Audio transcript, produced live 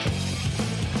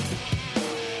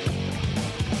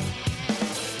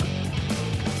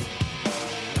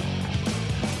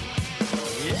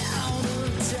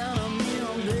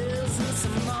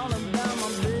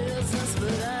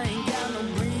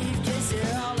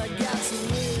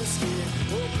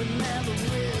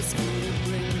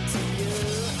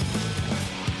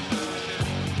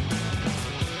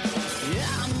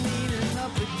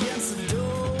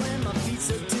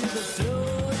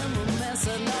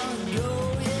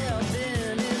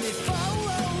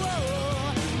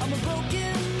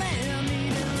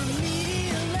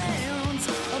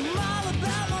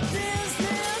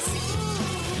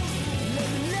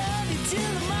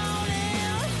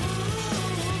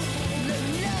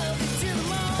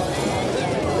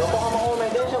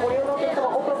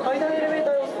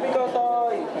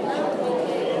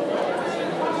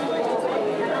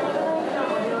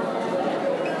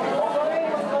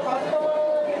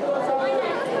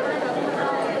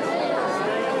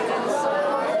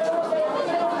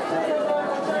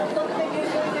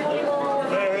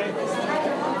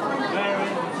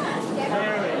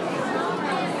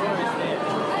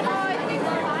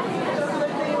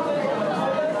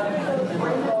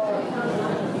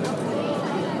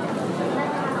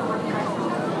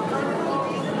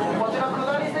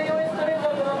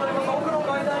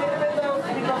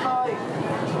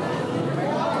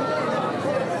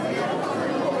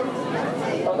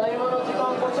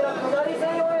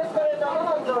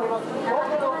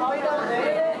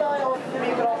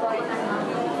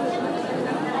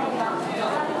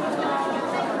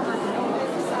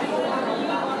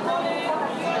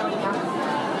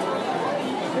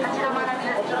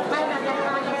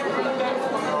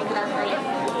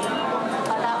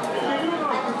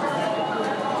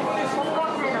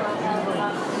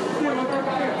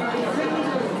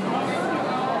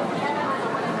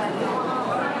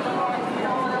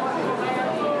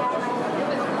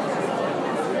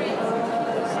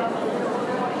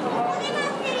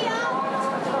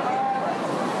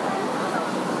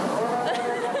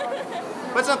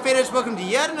up, faders? Welcome to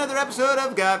yet another episode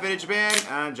of Got Faded Japan.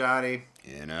 I'm Johnny.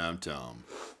 And I'm Tom.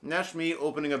 And that's me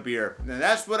opening a beer. And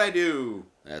that's what I do.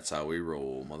 That's how we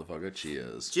roll, motherfucker.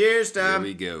 Cheers. Cheers, Tom.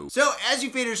 Here we go. So, as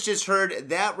you faders just heard,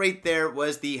 that right there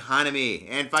was the Hanami.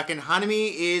 And fucking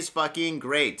Hanami is fucking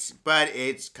great. But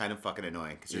it's kind of fucking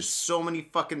annoying. Because there's so many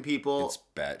fucking people. It's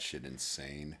batshit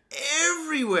insane.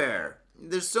 Everywhere.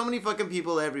 There's so many fucking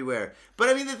people everywhere. But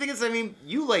I mean, the thing is,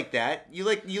 you like that. You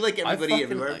like everybody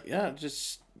everywhere.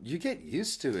 You get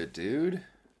used to it, dude.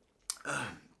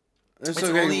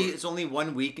 It's only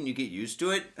 1 week and you get used to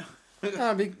it.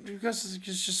 No, because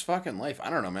it's just fucking life.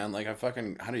 I don't know, man. Like,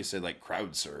 how do you say, like,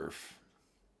 crowd surf?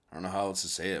 I don't know how else to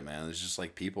say it, man. There's just,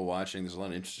 like, people watching. There's a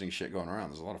lot of interesting shit going around.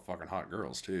 There's a lot of fucking hot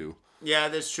girls, too. Yeah,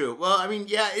 that's true. Well, I mean,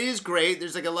 yeah, it is great.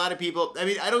 There's, like, a lot of people. I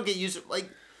mean, I don't get used to, like,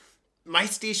 my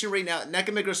station right now,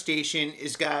 Nakameguro Station,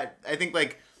 is got, I think,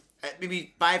 like,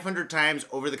 maybe 500 times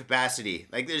over the capacity.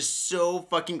 Like, there's so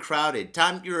fucking crowded.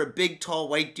 Tom, you're a big, tall,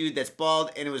 white dude that's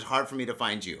bald, and it was hard for me to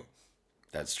find you.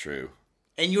 That's true.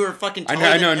 And you were fucking taller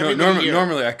I know.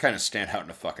 Normally, I kind of stand out in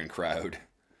a fucking crowd.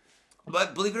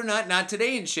 But believe it or not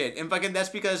today and shit. And fucking that's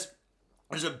because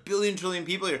there's a billion trillion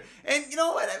people here. And you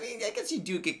know what? I mean, I guess you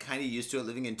do get kind of used to it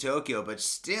living in Tokyo, but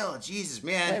still, Jesus,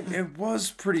 man. It was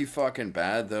pretty fucking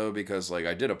bad, though, because, like,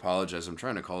 I did apologize. I'm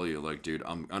trying to call you, like, dude,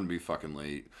 I'm gonna be fucking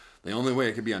late. The only way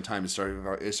I could be on time is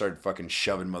started fucking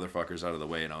shoving motherfuckers out of the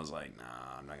way, and I was like,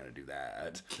 nah, I'm not gonna do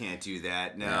that. Can't do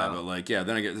that, no. Yeah, but, like,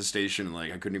 then I get to the station, and,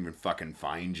 like, I couldn't even fucking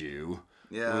find you.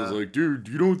 Yeah. I was like, dude,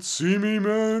 you don't see me,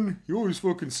 man? You always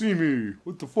fucking see me.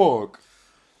 What the fuck?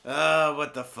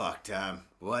 What the fuck, Tom?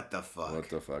 What the fuck?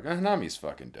 Hanami's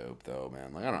fucking dope, though,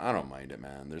 man. Like, I don't mind it,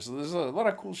 man. There's a lot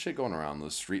of cool shit going around.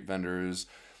 Those street vendors,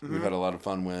 we've had a lot of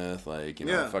fun with, like, you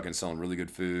know, fucking selling really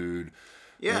good food.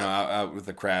 Yeah. You know, out with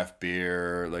the craft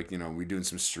beer, like, you know, we doing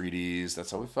some streeties.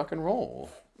 That's how we fucking roll.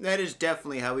 That is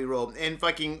definitely how we roll. And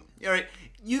fucking, alright,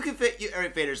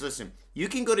 alright, faders, listen. You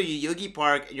can go to Yoyogi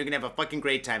Park and you're going to have a fucking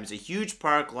great time. It's a huge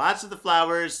park, lots of the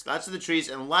flowers, lots of the trees,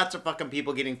 and lots of fucking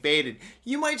people getting faded.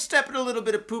 You might step in a little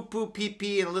bit of poo-poo,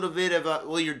 pee-pee, and a little bit of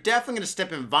you're definitely going to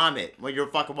step in vomit when you're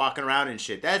fucking walking around and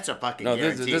shit. That's a fucking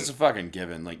guarantee. That's a fucking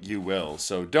given. Like, you will.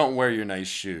 So don't wear your nice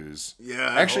shoes.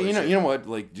 Yeah. Actually, you know what?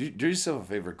 Like, do yourself a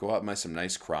favor. Go out and buy some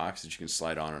nice Crocs that you can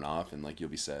slide on and off, and, like, you'll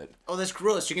be set. Oh, that's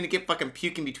gross. You're going to get fucking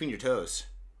puking between your toes.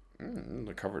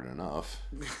 They're covered enough.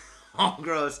 Oh,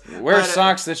 gross. Wear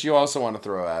socks that you also want to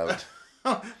throw out.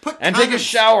 And take a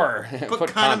shower.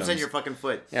 Put condoms on your fucking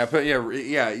foot. Yeah,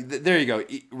 there you go.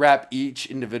 Wrap each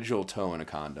individual toe in a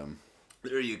condom.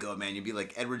 There you go, man. You'd be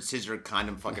like Edward Scissor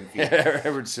condom fucking feet.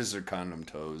 Edward Scissor condom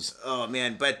toes. Oh,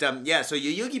 man. But, yeah, so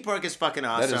Yoyogi Park is fucking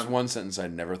awesome. That is one sentence I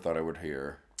never thought I would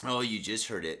hear. Oh, you just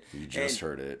heard it.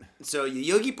 Heard it. So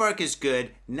Yoyogi Park is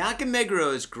good.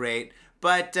 Nakameguro is great.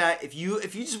 But if you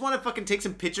just want to fucking take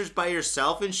some pictures by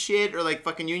yourself and shit, or like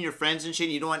fucking you and your friends and shit,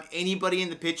 and you don't want anybody in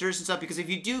the pictures and stuff, because if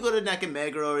you do go to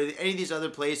Nakameguro or any of these other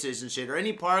places and shit, or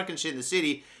any park and shit in the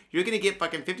city, you're going to get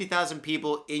fucking 50,000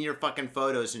 people in your fucking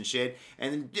photos and shit,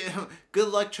 and good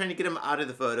luck trying to get them out of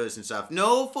the photos and stuff.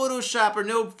 No Photoshop or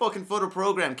no fucking photo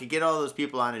program can get all those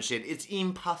people on and shit. It's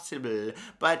impossible.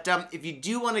 But if you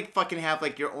do want to fucking have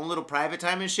like your own little private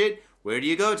time and shit, where do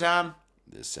you go, Tom?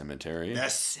 The cemetery? The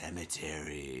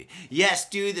cemetery. Yes,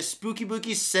 dude, the spooky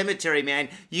booky cemetery, man.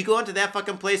 You go into that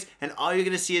fucking place, and all you're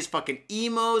gonna see is fucking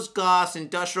emos, goths,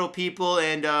 industrial people,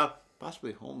 and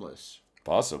possibly homeless.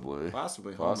 Possibly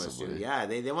homeless, dude. Yeah,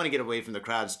 they want to get away from the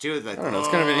crowds, too. Like, I don't know, it's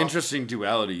kind of an interesting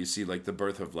duality. You see, like, the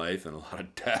birth of life and a lot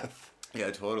of death.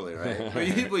 Yeah, totally, right?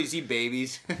 you see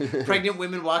babies, pregnant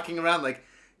women walking around like,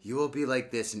 you will be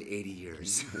like this in 80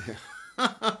 years.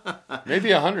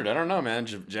 Maybe 100. I don't know, man.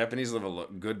 Japanese live a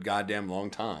good goddamn long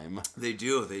time. They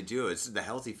do. It's the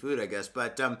healthy food, I guess.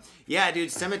 But yeah, dude,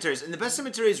 cemeteries. And the best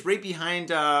cemetery is right behind.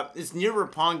 It's near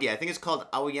Roppongi. I think it's called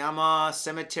Aoyama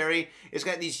Cemetery. It's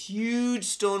got these huge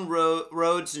stone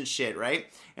roads and shit, right?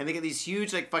 And they get these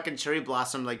huge like fucking cherry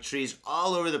blossom like trees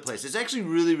all over the place. It's actually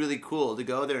really really cool to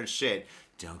go there and shit.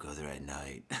 Don't go there at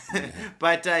night.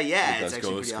 But yeah, it's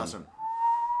actually pretty awesome.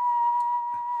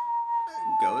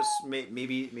 Ghosts,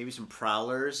 maybe some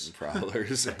prowlers.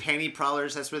 The panty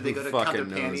prowlers. That's where they go to count their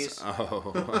panties.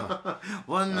 Oh,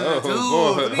 1, 2, 3,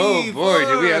 oh boy!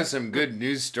 4. Do we have some good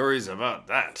news stories about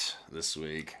that this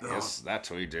week? Oh. Yes, that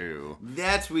we do.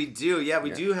 That we do. Yeah, we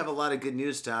do have a lot of good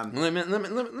news, Tom. Let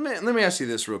me ask you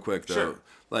this real quick though. Sure.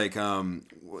 Like,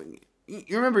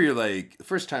 you remember you're like, the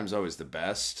first time's always the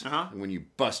best. When you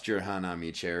bust your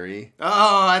Hanami cherry.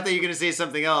 Oh, I thought you were going to say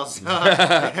something else.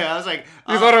 I was like...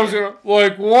 You thought I was going to...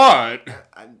 Like what?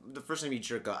 The first time you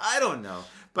jerk off. I don't know.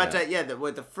 But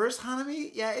the first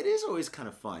Hanami, it is always kind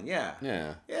of fun. Yeah.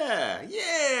 Yeah. Yeah.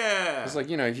 Yeah. It's like,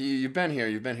 if you've been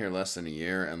here less than a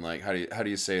year, and like how do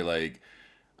you say, like,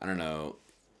 I don't know.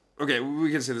 Okay, we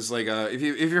can say this, like, if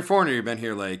you're a foreigner, you've been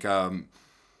here, like,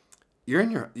 you're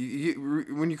in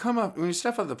when you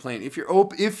step off the plane, if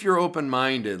you're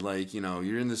open-minded, like,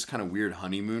 you're in this kind of weird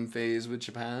honeymoon phase with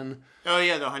Japan. Oh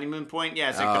yeah, the honeymoon point. Yeah,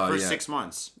 it's like the first 6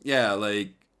 months. Yeah, like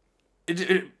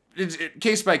it's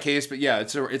case by case, but yeah,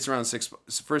 it's around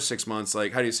first 6 months.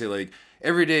 Like, how do you say, like,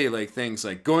 every day, like, things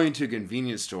like going to a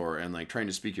convenience store and like trying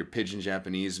to speak your pidgin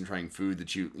Japanese and trying food that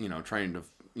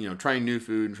trying new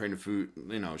food and trying to food,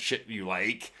 shit you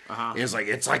like.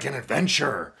 It's like an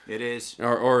adventure. It is.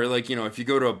 Or like, if you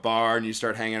go to a bar and you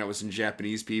start hanging out with some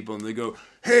Japanese people and they go,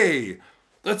 hey,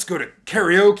 let's go to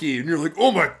karaoke. And you're like,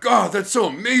 oh my God, that's so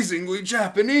amazingly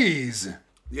Japanese.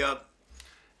 Yep.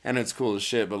 And it's cool as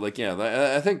shit. But like,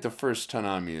 yeah, I think the first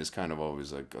Tanami is kind of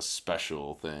always like a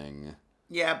special thing.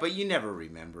 Yeah, but you never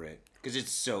remember it because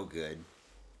it's so good.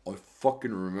 I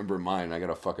fucking remember mine. I got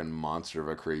a fucking monster of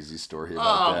a crazy story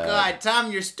about that. Oh, God,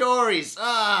 Tom, your stories.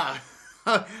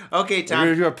 Okay,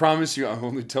 Tom. I promise you, I'll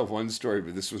only tell one story,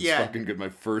 but this was fucking good. My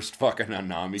first fucking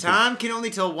Hanami. Tom can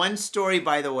only tell one story,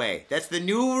 by the way. That's the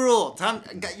new rule. Tom,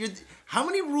 how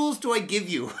many rules do I give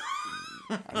you?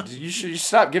 You should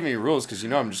stop giving me rules, because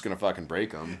I'm just going to fucking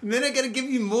break them. And then I got to give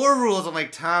you more rules. I'm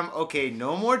like, Tom, okay,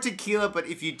 no more tequila, but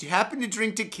if you happen to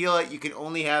drink tequila, you can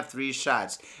only have 3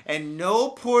 shots. And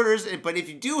no porters, but if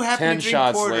you do happen to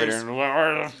drink porters... 10 shots later,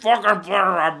 where the fucking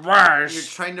porter? You're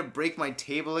trying to break my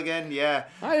table again? Yeah.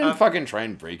 I didn't fucking try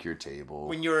and break your table.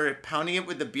 When you were pounding it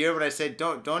with the beer, when I said,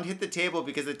 don't hit the table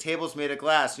because the table's made of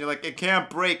glass. And you're like, it can't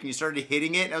break. And you started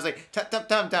hitting it. And I was like,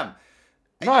 Tom.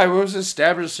 No, I was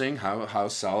establishing how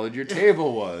solid your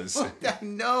table was.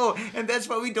 No, and that's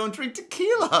why we don't drink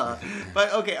tequila.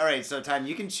 But okay, all right. So, Tom,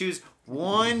 you can choose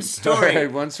one story. All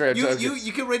right, one story.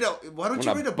 You can write a. Why don't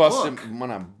you write a book? When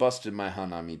I busted my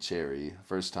Hanami cherry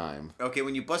first time. Okay,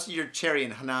 when you busted your cherry in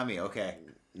Hanami. Okay.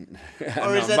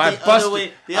 Or is that the other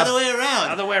way around?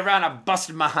 The other way around. I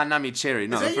busted my Hanami cherry.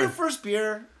 No, is that your first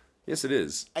beer? Yes, it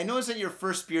is. I know it's not your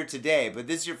first beer today, but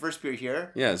this is your first beer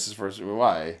here? Yeah, this is first.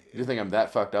 Why? Do you think I'm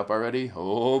that fucked up already?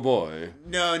 Oh, boy.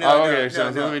 No. Okay, so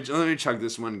let me chug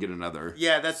this one and get another.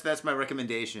 Yeah, that's my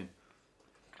recommendation.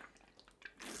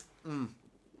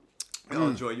 I'll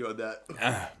enjoy you on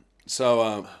that.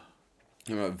 So,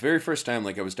 very first time,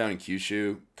 like, I was down in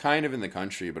Kyushu, kind of in the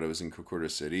country, but I was in Kokura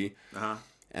City.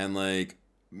 And, like...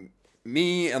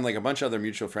 me and like a bunch of other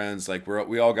mutual friends, like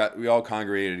we all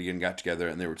congregated and got together,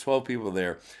 and there were 12 people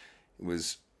there. It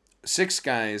was 6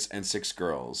 guys and 6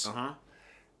 girls.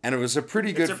 And it was a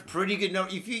pretty good. It's a pretty good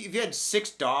number. If you had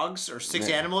 6 dogs or 6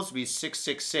 animals, it'd be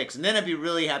 666, and then I'd be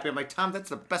really happy. I'm like, Tom,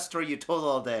 that's the best story you told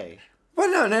all day.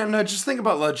 Well, no. Just think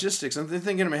about logistics. I'm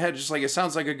thinking in my head, just like, it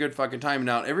sounds like a good fucking time.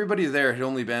 Now everybody there had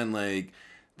only been like,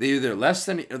 they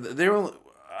were.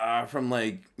 From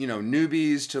like,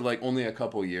 newbies to like only a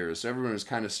couple years. So everyone was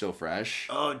kind of still fresh.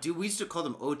 Oh, dude, we used to call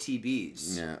them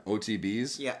OTBs. Yeah,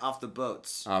 OTBs? Yeah, off the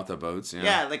boats. Off the boats, yeah.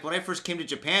 Yeah, like when I first came to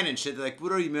Japan and shit, they're like,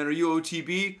 what are you, man? Are you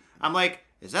OTB? I'm like,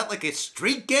 is that like a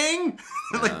street gang?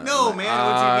 I'm like, no, man,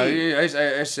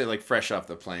 OTB. I say like fresh off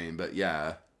the plane, but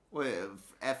yeah. Wait,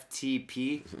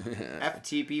 FTP?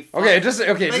 FTP? Okay, was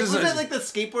that like the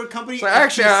skateboard company? So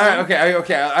actually,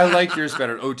 I like yours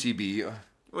better, OTB.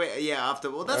 Wait, yeah,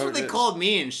 that's what they called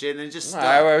me and shit, and it just stuck.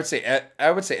 I would say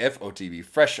FOTB,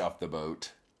 fresh off the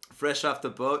boat. Fresh off the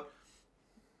boat?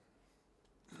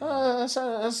 That's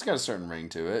got a certain ring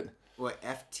to it. What,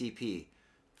 FTP?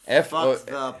 Fuck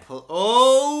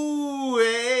oh,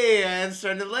 hey, I'm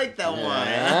starting to like that one.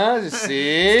 Yeah,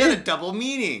 see? It's got a double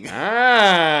meaning.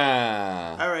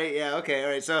 Ah. All right, yeah, okay, all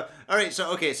right,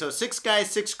 so 6 guys,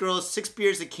 6 girls, 6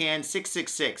 beers a can,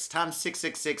 666. Tom's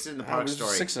 666 in the park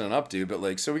story. 6 and up, dude, but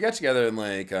like, so we got together and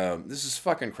like, this is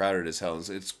fucking crowded as hell.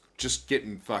 It's just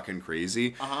getting fucking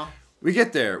crazy. We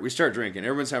get there, we start drinking.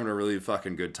 Everyone's having a really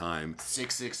fucking good time.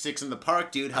 666 in the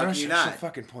park, dude. How can you not? I should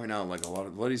fucking point out, like, a lot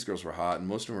of these girls were hot, and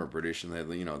most of them are British, and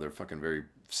they, they're fucking very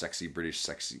sexy British,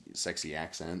 sexy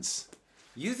accents.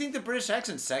 You think the British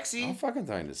accent's sexy? I fucking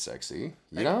find it sexy.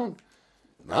 You don't?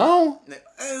 No?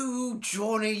 Oh,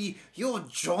 Johnny, your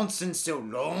Johnson's so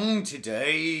long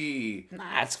today.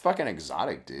 Nah, it's fucking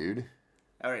exotic, dude.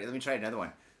 All right, let me try another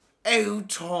one. Oh,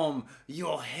 Tom,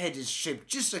 your head is shaped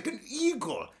just like an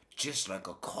eagle. Just like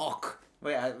a cock.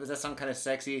 Wait, does that sound kind of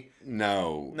sexy?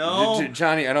 No.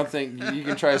 Johnny, I don't think you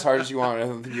can try as hard as you want. I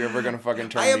don't think you're ever going to fucking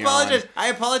turn me on. I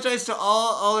apologize to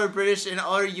all our British and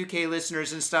all our UK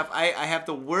listeners and stuff. I have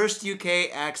the worst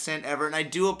UK accent ever, and I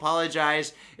do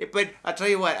apologize. But I'll tell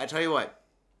you what.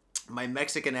 My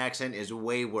Mexican accent is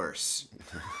way worse.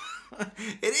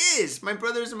 It is. My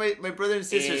brother and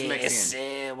sister's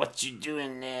Mexican. What you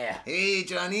doing there? Hey,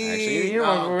 Johnny. Actually,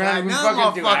 we're not now fucking I'm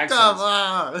all do fucked accents.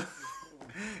 up.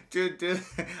 Dude. I'm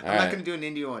not right. going to do an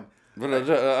Indian one. But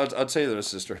I'll tell you the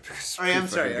rest of the story. I'm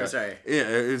sorry. Yeah,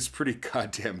 it's pretty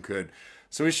goddamn good.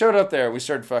 So we showed up there. We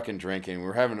started fucking drinking.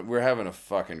 We're having a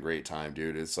fucking great time,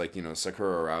 dude. It's like,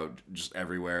 Sakura are out just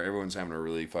everywhere. Everyone's having a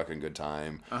really fucking good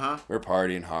time. We're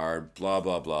partying hard. Blah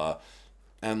blah blah,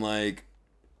 and like.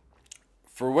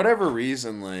 For whatever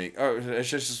reason, like, I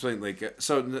should just explain, like,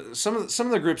 so some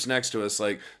of the groups next to us,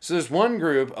 like, so there's one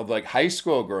group of, like, high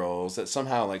school girls that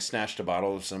somehow, like, snatched a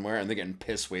bottle of somewhere and they're getting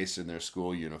piss wasted in their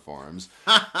school uniforms.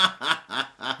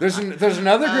 There's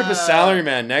another group of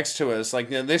salarymen next to us, like,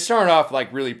 they start off,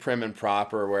 like, really prim and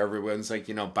proper, where everyone's, like,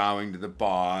 bowing to the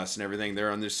boss and everything. They're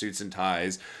on their suits and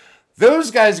ties.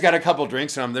 Those guys got a couple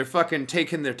drinks on them. They're fucking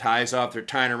taking their ties off. They're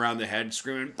tying around their head,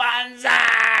 screaming,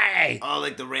 "Banzai!" Oh,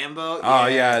 like the Rambo? Oh,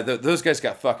 yeah. Those guys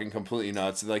got fucking completely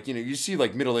nuts. Like, you see,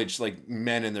 like, middle-aged, like,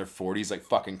 men in their 40s, like,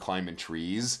 fucking climbing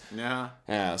trees. Yeah.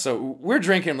 Yeah, so we're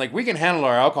drinking. Like, we can handle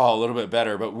our alcohol a little bit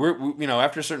better, but we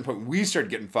after a certain point, we started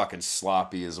getting fucking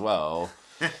sloppy as well.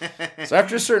 So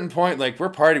after a certain point, like, we're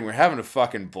partying. We're having a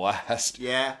fucking blast.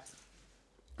 Yeah.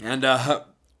 And,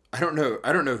 I don't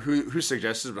know who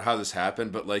suggested how this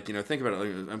happened, but like, think about it.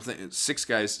 Like, I'm thinking 6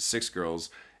 guys, 6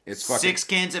 girls. It's fucking 6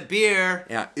 cans of beer.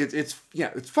 Yeah, it's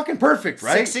fucking perfect,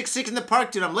 right? 666 in the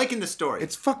park, dude. I'm liking the story.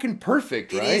 It's fucking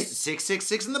perfect, right? It is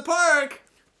 666 in the park.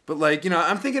 But like,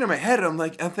 I'm thinking in my head, I'm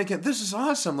thinking this is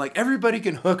awesome. Like everybody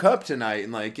can hook up tonight,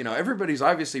 and like, everybody's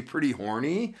obviously pretty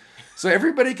horny, so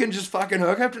everybody can just fucking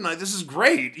hook up tonight. This is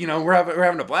great. We're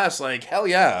having a blast. Like hell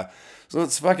yeah. So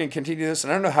let's fucking continue this.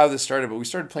 And I don't know how this started, but we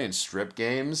started playing strip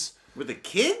games. With the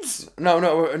kids? No.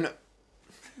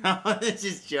 This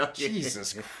is joking.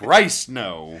 Jesus Christ,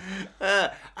 no.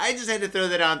 I just had to throw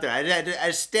that out there. I had to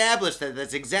establish that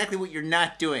that's exactly what you're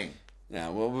not doing. Yeah,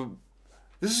 well,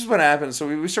 this is what happened. So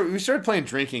we started playing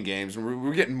drinking games, and we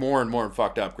were getting more and more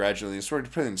fucked up gradually. We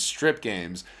started playing strip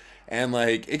games. And,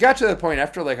 like, it got to the point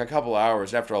after, like, a couple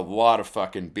hours, after a lot of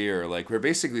fucking beer, like, we're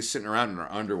basically sitting around in our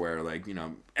underwear, like,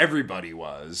 everybody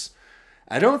was.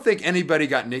 I don't think anybody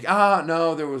got naked.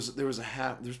 No, there was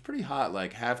pretty hot,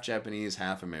 like, half Japanese,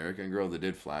 half American girl that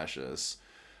did flash us.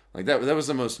 Like, that was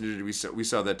the most nudity we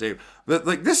saw that day. But,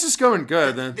 like, this is going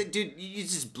good. Dude, you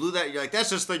just blew that. You're like, that's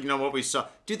just, like, what we saw.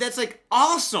 Dude, that's, like,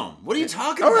 awesome. What are you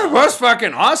talking about? Oh, it was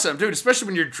fucking awesome, dude. Especially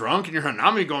when you're drunk and you're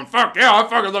Hanami going, fuck yeah, I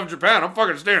fucking love Japan. I'm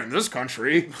fucking staying in this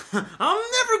country. I'm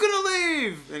never gonna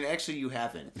leave. And actually, you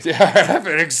haven't. Yeah, I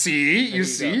haven't. See? You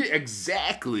see? Go.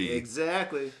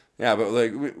 Exactly. Yeah, but,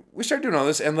 like, we started doing all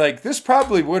this, and, like, this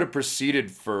probably would have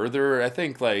proceeded further. I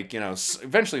think, like,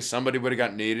 eventually somebody would have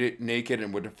gotten naked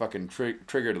and would have fucking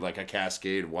triggered, like, a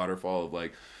cascade waterfall of,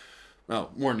 like,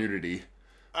 more nudity.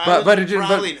 But it didn't.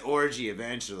 Probably an orgy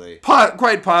eventually.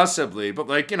 Quite possibly, but,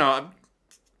 like, and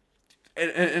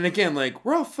again, like,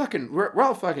 we're all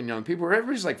fucking young people.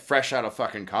 Everybody's, like, fresh out of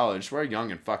fucking college. We're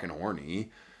young and fucking horny.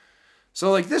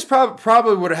 So, like, this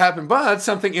probably would have happened, but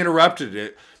something interrupted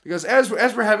it. Because as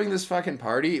we're having this fucking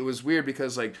party, it was weird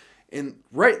because, like,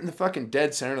 right in the fucking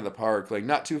dead center of the park, like,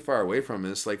 not too far away from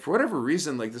us, like, for whatever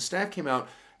reason, like, the staff came out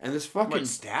and this fucking... What,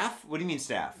 staff? What do you mean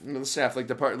staff? The staff, like,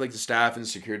 the staff and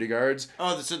security guards.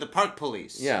 Oh, so the park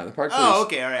police. Yeah, the park police. Oh,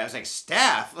 okay, all right. I was like,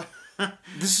 staff?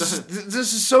 This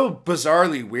is so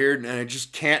bizarrely weird, and I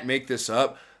just can't make this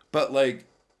up, but, like,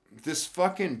 this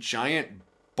fucking giant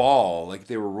ball, like,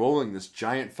 they were rolling this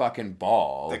giant fucking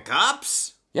ball. The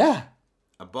cops? Yeah.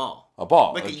 A ball.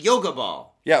 Like a yoga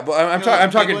ball. Yeah, but I'm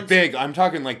talking big. I'm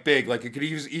talking like big. Like it could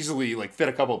easily like fit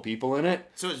a couple of people in it.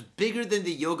 So it's bigger than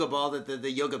the yoga ball that the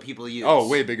yoga people use. Oh,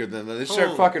 way bigger than that. They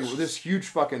start fucking this huge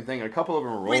fucking thing. And a couple of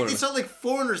them are rolling. Wait, they sound like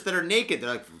foreigners that are naked. They're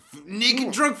like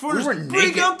naked drunk foreigners. We were naked.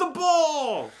 Bring out the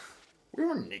ball. We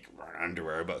were naked in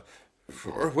underwear, but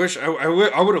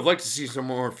I would have liked to see some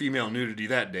more female nudity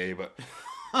that day, but.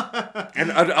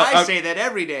 And I say that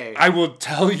every day. I will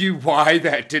tell you why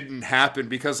that didn't happen,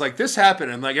 because like this happened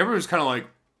and like everyone's kind of like,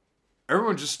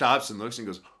 everyone just stops and looks and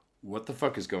goes, what the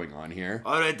fuck is going on here?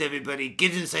 All right, everybody,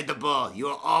 get inside the ball. You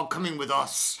are all coming with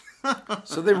us.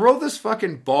 So they roll this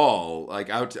fucking ball like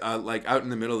out in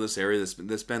the middle of this area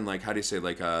that's been like, how do you say,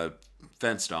 like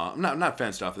fenced off? Not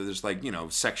fenced off. There's like,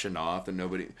 sectioned off and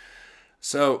nobody.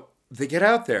 So they get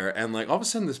out there and like all of a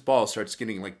sudden this ball starts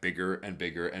getting like bigger and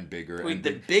bigger and bigger. Wait,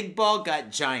 the big ball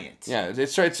got giant. Yeah, it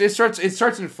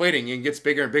starts inflating and gets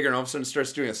bigger and bigger, and all of a sudden it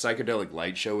starts doing a psychedelic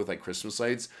light show with like Christmas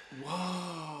lights.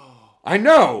 Whoa. I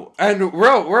know, and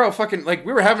we're all fucking like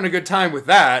we were having a good time with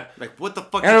that. Like, what the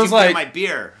fuck did you put in my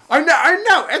beer? I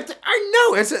know.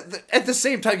 It's at the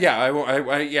same time,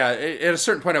 yeah. Yeah. At a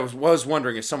certain point, I was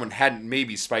wondering if someone hadn't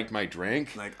maybe spiked my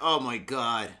drink. Like, oh my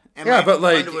god, and yeah, my but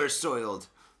like underwear soiled.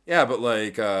 Yeah, but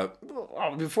like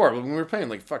before when we were playing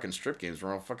like fucking strip games,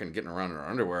 we're all fucking getting around in our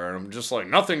underwear, and I'm just like,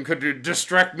 nothing could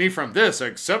distract me from this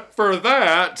except for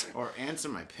that. Or ants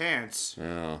in my pants.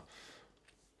 Yeah.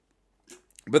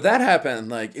 But that happened,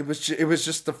 like, it was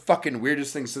just the fucking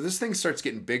weirdest thing. So this thing starts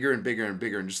getting bigger and bigger and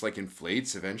bigger and just, like,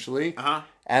 inflates eventually. Uh-huh.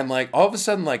 And, like, all of a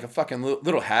sudden, like, a fucking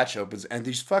little hatch opens and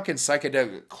these fucking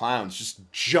psychedelic clowns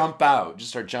just jump out. Just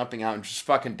start jumping out and just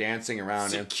fucking dancing around.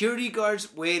 Security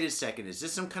guards? Wait a second. Is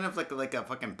this some kind of, like a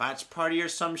fucking botch party or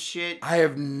some shit? I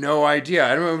have no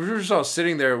idea. I don't know. We were just all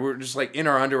sitting there. We were just, like, in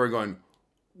our underwear going,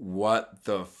 what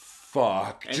the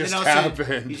fuck just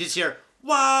happened? You just hear...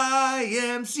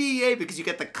 YMCA, because you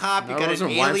got the cop, you got an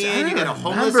alien, you got a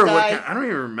homeless guy. I don't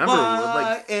even remember.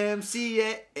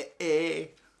 YMCA.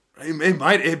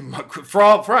 For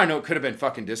all I know, it could have been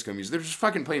fucking disco music. They're just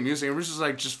fucking playing music, and we're just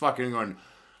like, fucking going.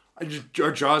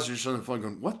 Our jaws are just on the phone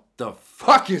going, what the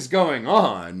fuck is going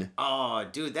on? Oh,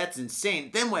 dude, that's insane.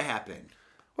 Then what happened?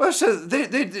 Well, so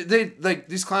they like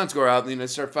these clowns go out and they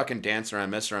start fucking dancing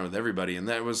around, messing around with everybody, and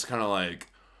that was kind of like,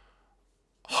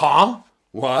 huh?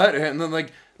 What? And then,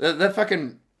 like, that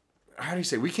fucking... How do you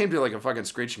say? We came to, like, a fucking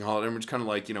screeching halt, and we're just kind of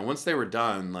like, once they were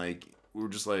done, like, we were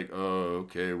just like, oh,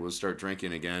 okay, we'll start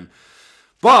drinking again.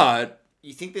 But...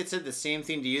 You think they said the same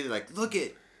thing to you? They're like, look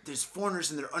it, there's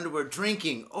foreigners in their underwear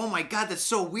drinking. Oh, my God, that's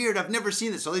so weird. I've never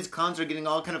seen this. All these clowns are getting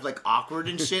all kind of, like, awkward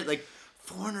and shit. Like,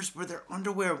 foreigners wear their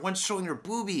underwear, one's showing her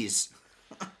boobies.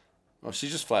 Well, she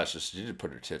just flashed us. She did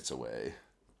put her tits away.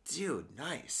 Dude,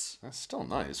 nice. That's still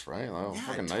nice, right? Oh, yeah,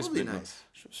 fucking totally nice.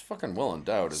 She was fucking well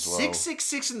endowed as well.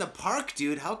 666 in the park,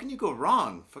 dude. How can you go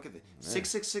wrong? Fucking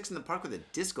 666 in the park with a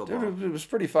disco ball. Dude, it was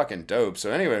pretty fucking dope.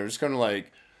 So anyway, we're just kind of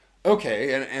like,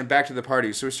 okay, and back to the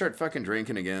party. So we start fucking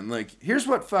drinking again. Like, here's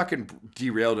what fucking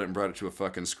derailed it and brought it to a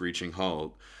fucking screeching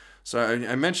halt. So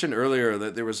I mentioned earlier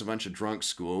that there was a bunch of drunk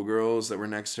schoolgirls that were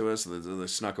next to us. They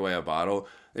snuck away a bottle.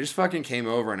 They just fucking came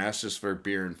over and asked us for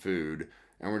beer and food.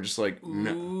 And we're just like,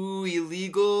 no. Ooh,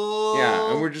 illegal.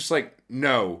 Yeah, and we're just like,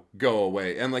 no, go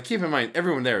away. And like, keep in mind,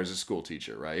 everyone there is a school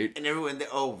teacher, right? And everyone there,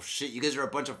 oh shit, you guys are a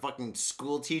bunch of fucking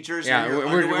school teachers. Yeah,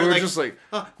 we're like, just like,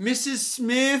 Mrs.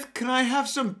 Smith, can I have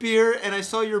some beer? And I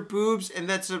saw your boobs, and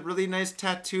that's a really nice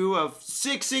tattoo of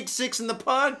 666 in the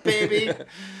park, baby.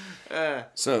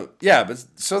 So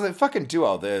they fucking do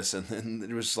all this, and then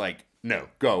it was like, no,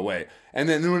 go away. And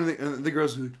then one of the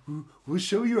girls was like, we'll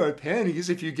show you our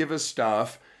panties if you give us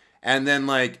stuff. And then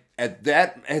like at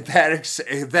that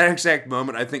exact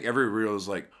moment, I think everybody was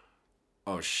like,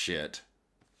 oh shit,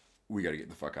 we got to get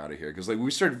the fuck out of here. Because like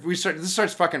we start this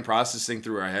starts fucking processing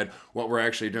through our head what we're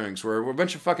actually doing. So we're a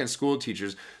bunch of fucking school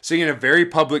teachers sitting in a very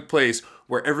public place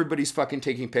where everybody's fucking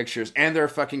taking pictures, and there are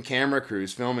fucking camera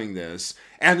crews filming this,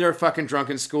 and there are fucking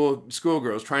drunken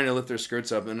schoolgirls trying to lift their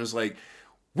skirts up, and it's like,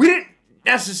 we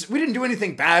didn't do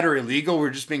anything bad or illegal. We're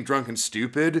just being drunk and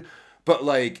stupid. But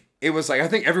like, it was like, I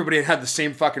think everybody had the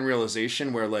same fucking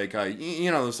realization where like,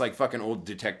 those like fucking old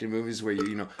detective movies where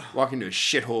you walk into a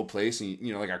shithole place and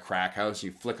like a crack house,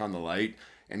 and you flick on the light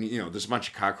and there's a bunch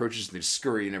of cockroaches and they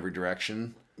scurry in every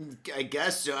direction. I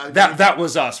guess so. I mean, that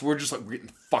was us. We're just like, we're getting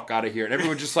the fuck out of here. And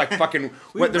everyone just like fucking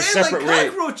went their separate way.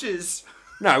 Cockroaches.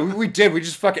 No, we did. We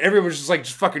just fucking, everyone was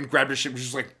just fucking grabbed their shit. We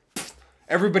just like,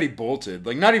 everybody bolted.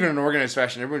 Like, not even in an organized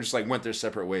fashion. Everyone just like went their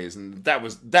separate ways. And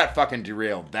that fucking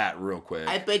derailed that real quick.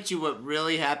 I bet you what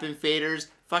really happened, faders,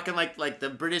 fucking like the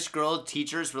British girl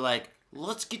teachers were like,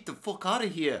 let's get the fuck out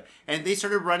of here. And they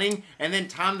started running. And then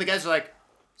Tom, the guys were like,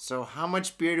 so how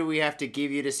much beer do we have to give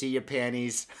you to see your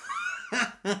panties?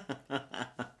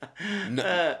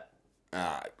 No.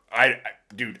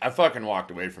 Dude, I fucking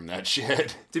walked away from that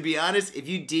shit. To be honest, if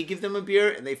you did give them a beer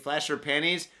and they flashed their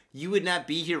panties, you would not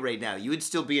be here right now. You would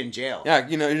still be in jail.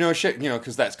 Yeah, shit,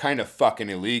 because that's kind of fucking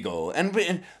illegal.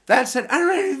 And that said, I'm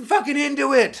not even fucking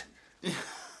into it.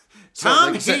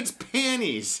 Tom hates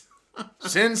panties.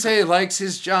 Sensei likes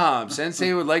his job.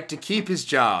 Sensei would like to keep his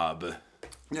job.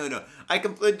 No.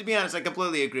 To be honest, I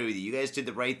completely agree with you. You guys did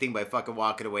the right thing by fucking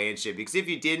walking away and shit. Because if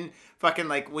you didn't, fucking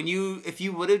like, if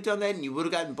you would have done that and you would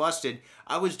have gotten busted,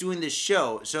 I was doing this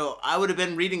show. So I would have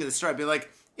been reading the story. I'd be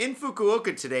like, in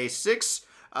Fukuoka today, 6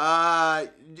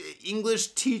 English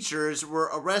teachers were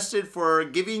arrested for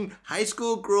giving high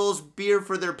school girls beer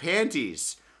for their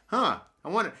panties. Huh. I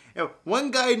wonder.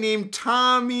 One guy named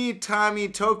Tommy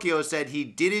Tokyo said he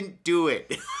didn't do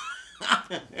it.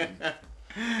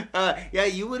 Yeah,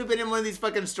 you would have been in one of these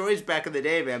fucking stories back in the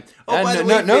day, man. Oh, by the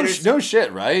way, no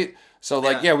shit, right? So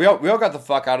like, we all got the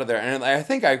fuck out of there, and I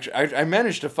think I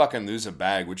managed to fucking lose a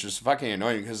bag, which was fucking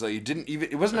annoying because like,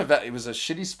 it wasn't it was a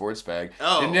shitty sports bag.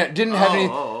 Oh,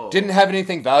 didn't have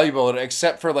anything valuable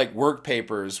except for like work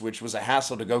papers, which was a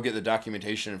hassle to go get the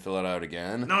documentation and fill it out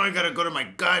again. Now I gotta go to my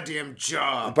goddamn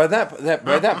job. By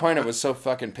that point, I was so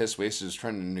fucking pissed wasted, just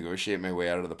trying to negotiate my way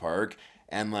out of the park.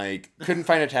 And, like, couldn't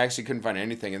find a taxi, couldn't find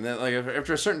anything. And then, like,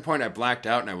 after a certain point, I blacked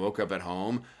out and I woke up at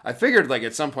home. I figured, like,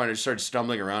 at some point I just started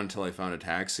stumbling around until I found a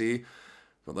taxi.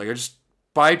 But, like, I just,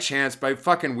 by chance, by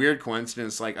fucking weird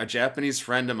coincidence, like, a Japanese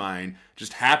friend of mine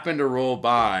just happened to roll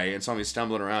by and saw me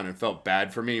stumbling around and felt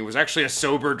bad for me. He was actually a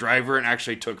sober driver and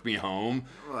actually took me home.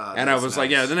 Wow, and I was nice.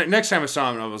 Like, yeah, the next time I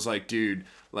saw him, I was like, dude,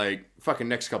 like, fucking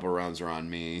next couple rounds are on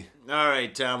me. All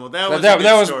right, Tom. Well,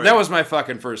 that was my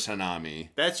fucking first Hanami.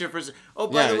 That's your first. Oh,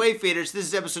 by the way, faders, this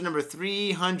is episode number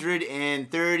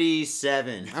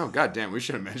 337. Oh, goddamn, we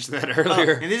should have mentioned that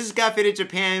earlier. And this is Got Faded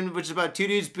Japan, which is about two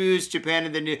dudes, booze, Japan,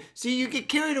 and the new. See, you get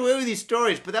carried away with these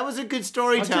stories, but that was a good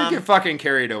story, Tom. I get fucking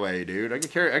carried away, dude. I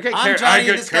get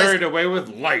carried away with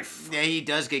life. Yeah, he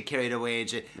does get carried away.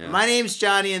 Yeah. My name's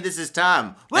Johnny, and this is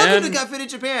Tom. Welcome to Got Faded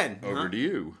Japan. Over to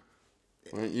you.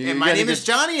 Well, and my name is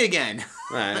Johnny again.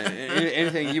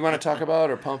 Anything you want to talk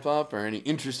about or pump up, or any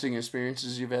interesting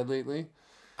experiences you've had lately?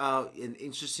 An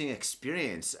interesting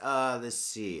experience. Let's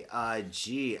see. Well,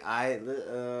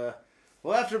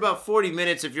 after about 40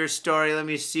 minutes of your story, let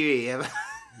me see.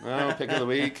 Well, pick of the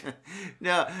week.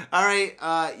 No. All right.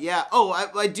 Yeah. Oh,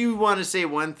 I do want to say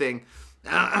one thing.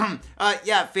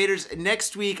 Yeah, faders,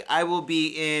 next week I will be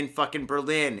in fucking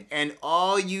Berlin, and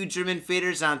all you German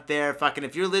faders out there, fucking,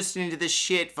 if you're listening to this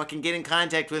shit, fucking get in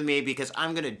contact with me, because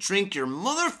I'm gonna drink your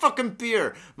motherfucking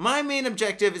beer. My main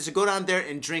objective is to go down there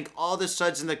and drink all the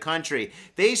suds in the country.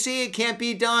 They say it can't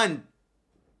be done,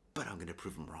 but I'm gonna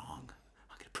prove them wrong.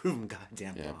 Prove them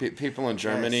goddamn wrong. People in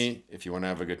Germany, if you want to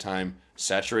have a good time,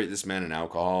 saturate this man in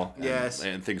alcohol. And,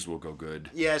 and things will go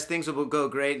good. Yes, things will go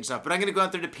great and stuff. But I'm going to go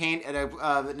out there to paint at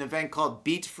an event called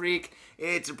Beat Freak.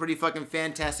 It's a pretty fucking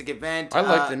fantastic event. I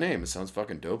like the name. It sounds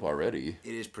fucking dope already.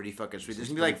 It is pretty fucking sweet. There's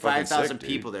going to be like 5,000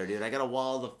 people there, dude. I got a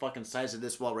wall the fucking size of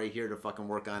this wall right here to fucking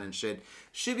work on and shit.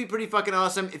 Should be pretty fucking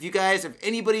awesome. If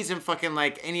anybody's in fucking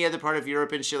like any other part of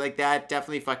Europe and shit like that,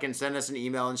 definitely fucking send us an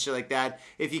email and shit like that.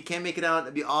 If you can't make it out,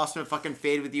 it'd be awesome to fucking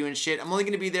fade with you and shit. I'm only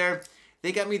going to be there.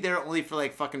 They got me there only for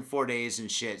like fucking 4 days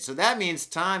and shit. So that means,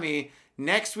 Tommy,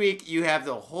 next week you have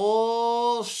the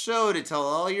whole show to tell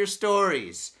all your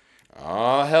stories.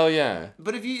 Oh, hell yeah.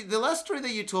 But the last story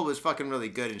that you told was fucking really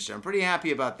good and shit. I'm pretty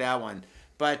happy about that one.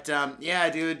 But, yeah,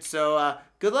 dude, so,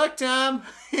 good luck, Tom.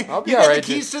 I'll be all right. You got the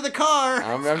keys to the car.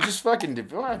 I'm just fucking,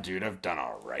 dude, I've done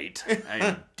all right.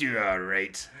 I do all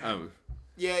right. Oh.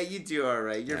 Yeah, you do all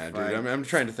right. You're fine. Dude, I'm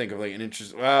trying to think of like an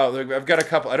interest. Well, look, I've got a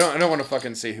couple. I don't want to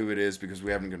fucking say who it is because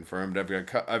we haven't confirmed.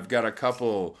 I've got a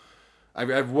couple. I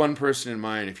have one person in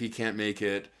mind. If he can't make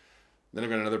it, then I've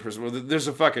got another person. Well, there's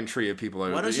a fucking tree of people.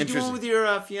 Why don't you do one with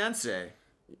your fiance?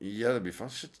 Yeah, that'd be fun.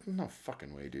 No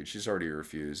fucking way, dude. She's already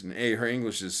refused, and her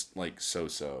English is like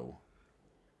so.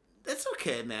 That's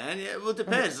okay, man. Yeah, well, it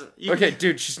depends. Okay,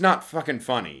 dude, she's not fucking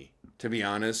funny. To be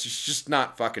honest, she's just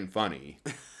not fucking funny.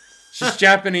 She's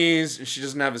Japanese. And she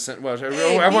doesn't have a sense. Well,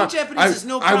 Japanese is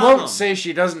no problem. I won't say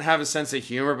she doesn't have a sense of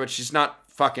humor, but she's not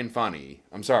fucking funny.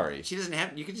 I'm sorry. She doesn't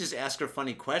have. You could just ask her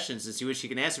funny questions and see what she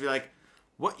can answer. Be like,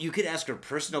 what? You could ask her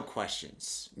personal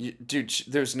questions. Dude,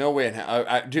 there's no way.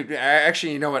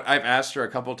 Actually, you know what? I've asked her a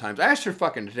couple times. I asked her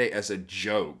fucking today as a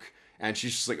joke, and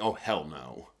she's just like, "Oh hell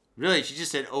no." Really? She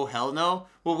just said, "Oh hell no."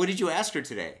 Well, what did you ask her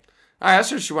today? I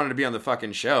asked her if she wanted to be on the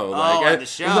fucking show. On the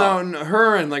show.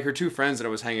 Her and like her two friends that I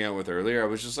was hanging out with earlier, I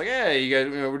was just like, hey, you guys,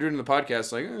 we're doing the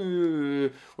podcast. Like,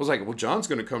 I was like, well, John's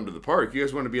going to come to the park. You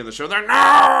guys want to be on the show? They're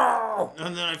no!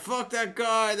 And then I fucked that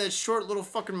guy, that short little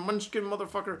fucking munchkin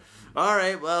motherfucker. All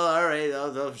right,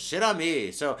 they'll shit on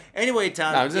me. So anyway,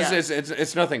 Tom. No,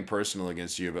 it's nothing personal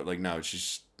against you, but like, no,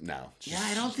 she's. No. Yeah,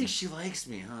 I don't think she likes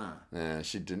me, huh? Yeah,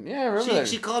 she didn't. Yeah, remember that.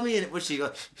 She called me and she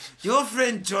goes, your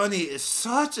friend Johnny is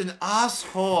such an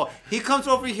asshole. He comes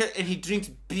over here and he drinks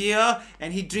beer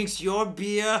and he drinks your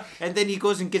beer and then he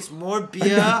goes and gets more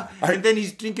beer and then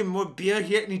he's drinking more beer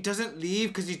here and he doesn't leave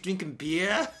because he's drinking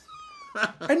beer.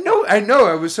 I know.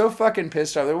 I was so fucking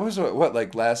pissed off. There was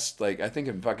I think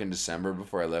in fucking December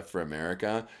before I left for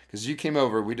America, because you came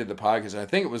over, we did the podcast. And I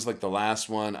think it was like the last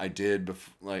one I did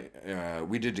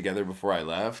we did together before I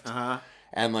left.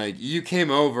 And like you came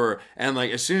over, and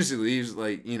like as soon as he leaves,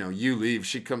 like you leave,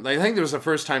 she comes. Like, I think it was the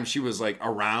first time she was like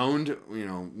around,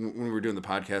 when we were doing the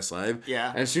podcast live.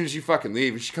 Yeah. And as soon as you fucking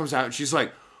leave, she comes out and she's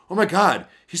like, "Oh my God,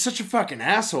 he's such a fucking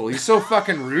asshole. He's so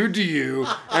fucking rude to you,"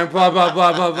 and blah blah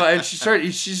blah blah blah. And she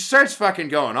starts fucking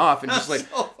going off, and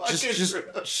she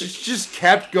just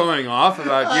kept going off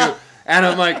about you. And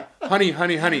I'm like,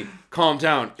 honey, calm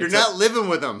down. You're not living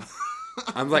with him.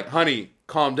 I'm like, honey,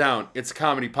 calm down. It's a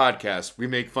comedy podcast. We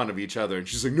make fun of each other. And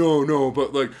she's like, no,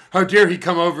 but like, how dare he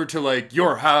come over to like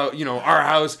your house, our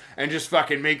house, and just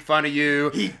fucking make fun of you.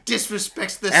 He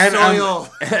disrespects the soil.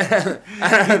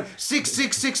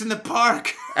 666 in the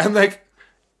park. And like,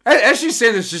 as she's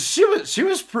saying this, she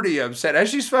was pretty upset. As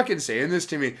she's fucking saying this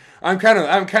to me, I'm kind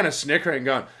of snickering,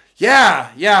 going,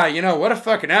 yeah, what a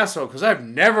fucking asshole, because I've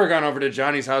never gone over to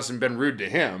Johnny's house and been rude to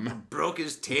him. Broke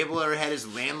his table or had his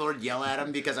landlord yell at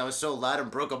him because I was so loud and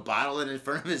broke a bottle in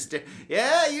front of his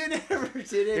Yeah, you never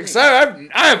did it. Because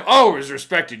I've always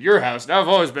respected your house, and I've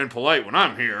always been polite when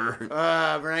I'm here. We're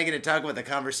not going to talk about the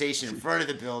conversation in front of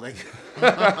the building.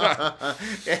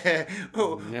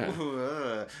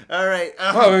 All right.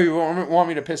 You want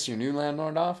me to piss your new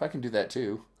landlord off? I can do that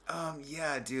too.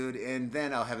 Yeah, dude, and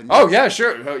then I'll have a... Oh, yeah,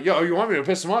 sure. You want me to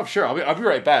piss him off? Sure, I'll be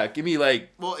right back. Give me, like...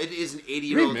 Well, it is an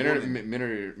 80-year-old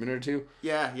minute or two?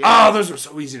 Yeah. Oh, those are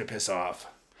so easy to piss off.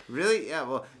 Really? Yeah,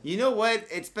 well, you know what?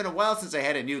 It's been a while since I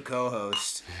had a new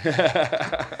co-host. All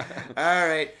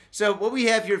right, so what we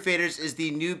have here, Faders, is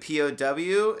the new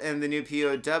POW, and the new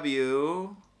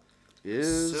POW...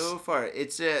 is... So far,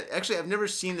 it's... actually, I've never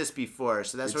seen this before,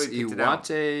 so that's why we picked it out.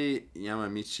 Iwate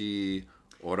Yamamichi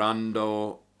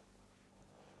Orando...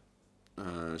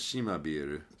 Shima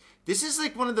beer. This is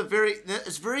like one of the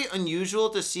it's very unusual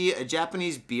to see a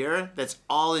Japanese beer that's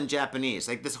all in Japanese.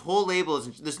 Like this whole label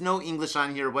there's no English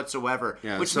on here whatsoever,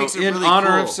 which makes it really cool. In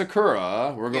honor of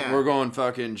Sakura, we're going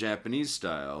fucking Japanese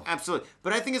style. Absolutely.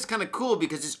 But I think it's kind of cool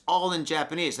because it's all in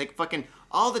Japanese. Like fucking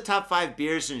all the top 5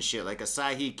 beers and shit, like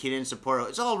Asahi, Kirin, Sapporo,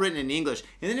 it's all written in English.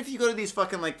 And then if you go to these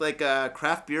fucking like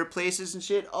craft beer places and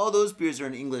shit, all those beers are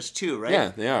in English too, right?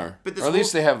 Yeah, they are. But or at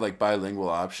least they have like bilingual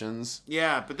options.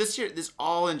 Yeah, but this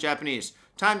all in Japanese.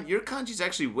 Tom, your kanji's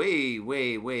actually way,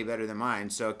 way, way better than mine.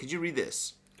 So could you read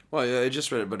this? Well, yeah, I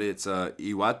just read it, but it's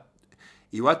Iwate-ken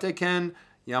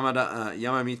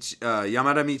Yamamichi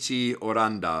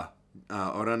Oranda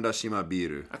Shima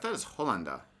Biru. I thought it was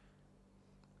Holanda.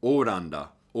 Oranda.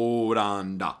 Oh,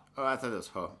 I thought it was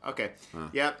Ho. Okay.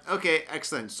 Yeah. Okay.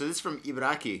 Excellent. So this is from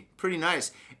Ibaraki. Pretty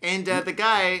nice. And the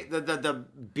guy, the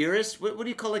beerist, what do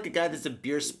you call like a guy that's a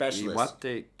beer specialist?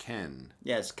 Iwate-ken.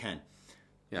 Yes, Ken.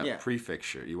 Yeah,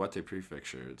 prefecture. Iwate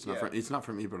prefecture. It's not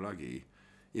from Ibaragi.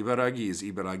 Ibaragi is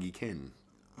Ibaragi-ken.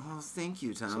 Oh, thank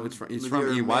you, Tom. So it's from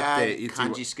Iwate. It's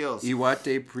kanji skills.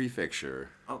 Iwate prefecture.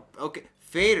 Oh, okay.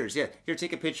 Faders. Yeah. Here,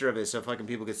 take a picture of it so fucking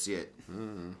people can see it.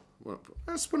 Well,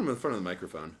 let's put them in front of the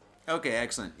microphone. Okay,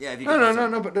 excellent. Yeah. If you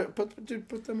no, but put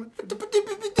them. All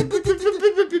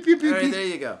right, there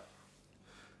you go.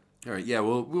 All right, yeah,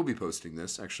 we'll be posting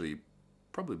this actually.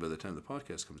 Probably by the time the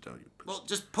podcast comes down. Well,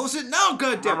 just post it now,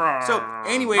 goddamn. So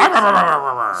anyway,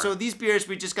 so these beers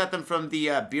we just got them from the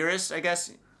beerist, I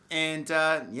guess, and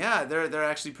yeah, they're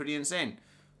actually pretty insane.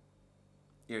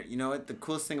 Here, you know what? The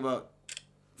coolest thing about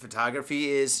photography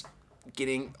is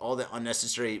getting all the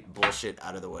unnecessary bullshit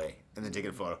out of the way and then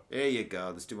taking a photo. There you go.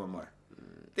 Let's do one more.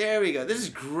 There we go. This is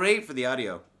great for the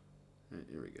audio.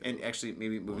 Here we go. And actually,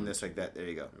 maybe moving this like that. There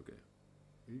you go. Okay.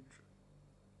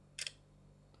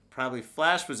 Probably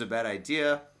flash was a bad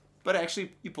idea, but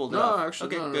actually you pulled it off. No, actually,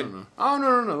 okay, no, good. no. Oh,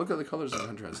 no. Look at the colors and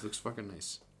contrast. It looks fucking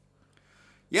nice.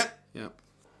 Yep.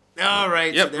 All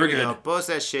right. Yep, so there we're we good. go. Post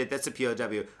that shit. That's a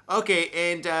POW. Okay,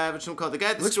 and what's it called? The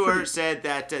guy at the store said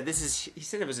that he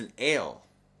said it was an ale.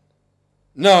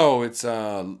 No, it's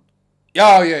yeah.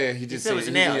 He said it was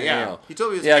an ale. Yeah. Ale. He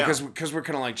told me it was an ale. because we're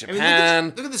kind of like Japan. I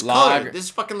mean, look at this color. This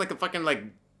is fucking like.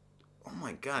 Oh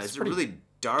my god! It's a really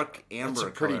dark amber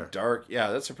color.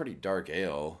 That's a pretty dark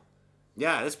ale.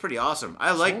 Yeah, that's pretty awesome.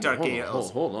 I like dark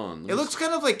ales. Hold on. It looks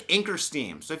kind of like Anchor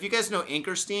Steam. So if you guys know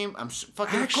Anchor Steam, of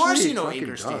course you know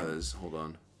Anchor Steam. Hold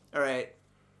on. All right.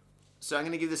 So I'm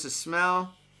going to give this a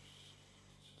smell.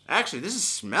 Actually, this is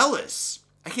smellless.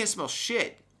 I can't smell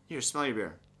shit. Here, smell your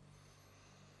beer.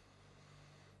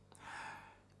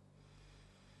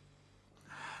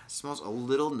 It smells a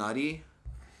little nutty.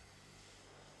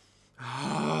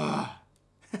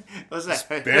 What's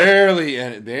that? Barely.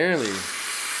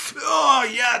 Oh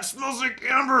yeah, it smells like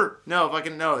amber. No,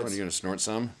 fucking no. What, are you gonna snort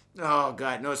some? Oh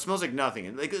god, no! It smells like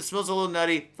nothing. Like it smells a little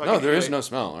nutty. No, there is no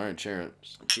smell. All right, cheers.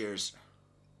 Cheers.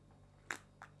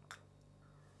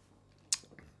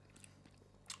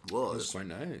 Whoa, This is quite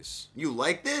nice. You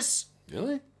like this?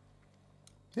 Really?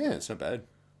 Yeah, it's not bad.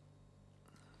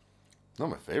 Not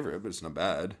my favorite, but it's not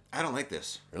bad. I don't like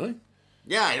this. Really?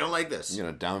 Yeah, I don't like this. You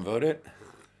gonna downvote it?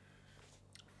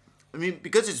 I mean,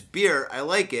 because it's beer, I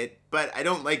like it, but I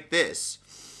don't like this.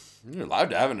 You're allowed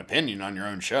to have an opinion on your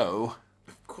own show.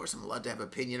 Of course, I'm allowed to have an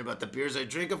opinion about the beers I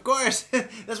drink. Of course,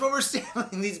 that's what we're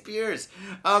sampling, these beers.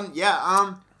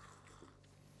 It's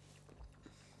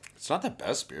not the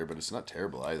best beer, but it's not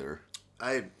terrible either.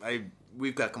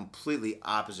 We've got completely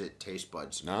opposite taste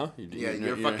buds. No,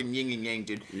 you're fucking yin and yang,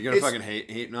 dude. You're gonna fucking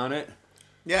hating on it.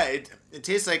 Yeah, it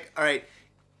tastes like, all right.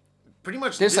 Pretty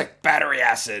much tastes like battery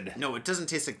acid. No, it doesn't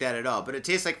taste like that at all. But it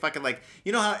tastes like fucking like,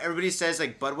 you know how everybody says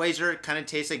like Budweiser kind of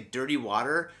tastes like dirty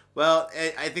water? Well,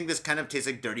 I think this kind of tastes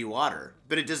like dirty water.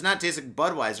 But it does not taste like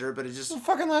Budweiser, but it just... The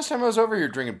fucking last time I was over here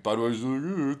drinking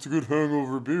Budweiser, like, it's a good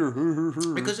hangover beer.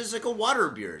 Because it's like a water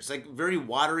beer. It's like very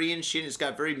watery and shit. It's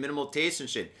got very minimal taste and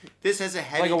shit. This has a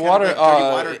heavy like dirty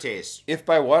water taste. If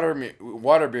by water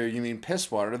beer you mean piss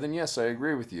water, then yes, I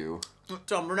agree with you.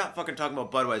 Tom, we're not fucking talking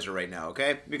about Budweiser right now,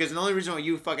 okay? Because the only reason why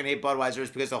you fucking hate Budweiser is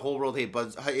because the whole world hates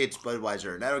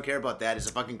Budweiser. And I don't care about that. It's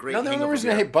a fucking great No, the only reason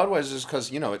I hate Budweiser is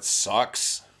because, it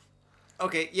sucks.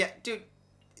 Okay, yeah, dude.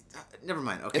 Never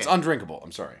mind, okay. It's undrinkable.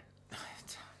 I'm sorry.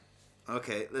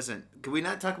 Okay, listen. Can we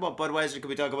not talk about Budweiser? Can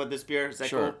we talk about this beer? Is that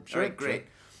sure, cool? Sure. All right, great.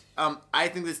 Sure. I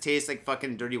think this tastes like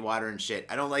fucking dirty water and shit.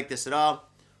 I don't like this at all.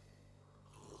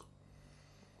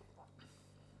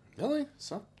 Really?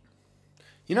 So?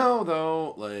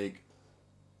 Though, like,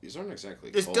 these aren't exactly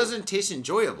This cold. doesn't taste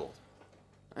enjoyable.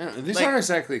 I don't know, these aren't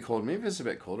exactly cold. Maybe if it's a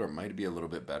bit colder, it might be a little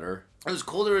bit better. If it was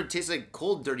colder, it tastes like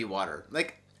cold, dirty water.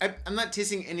 Like, I'm not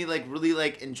tasting any, like, really,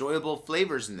 like, enjoyable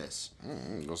flavors in this.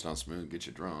 It goes down smooth, get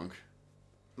you drunk.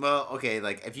 Well, okay,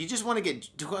 like, if you just want to get...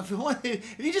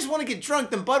 If you just want to get drunk,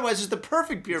 then Budweiser's the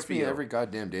perfect beer for you. Every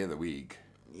goddamn day of the week.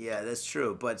 Yeah, that's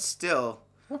true, but still...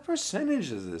 What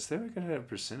percentage is this? They were going to have a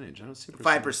percentage. I don't see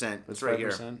percentage. 5%. It's right 5%?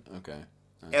 Here. Okay.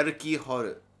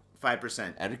 Alcohol,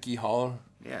 5%. Alcohol?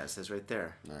 Yeah, it says right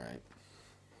there. All right.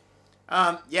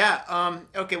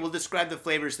 Okay, well, describe the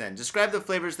flavors then. Describe the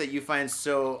flavors that you find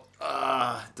so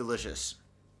delicious.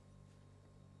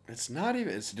 It's not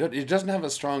even... It doesn't have a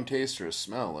strong taste or a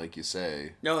smell, like you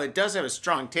say. No, it does have a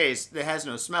strong taste. It has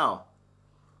no smell.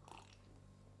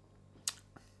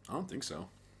 I don't think so.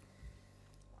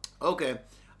 Okay,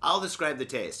 I'll describe the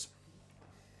taste.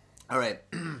 All right.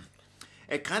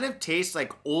 It kind of tastes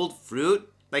like old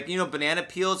fruit. Like, banana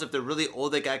peels, if they're really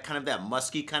old, they got kind of that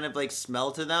musky kind of, like,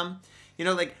 smell to them.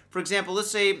 Like, for example,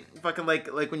 let's say fucking,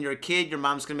 like when you're a kid, your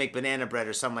mom's going to make banana bread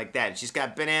or something like that. And she's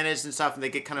got bananas and stuff, and they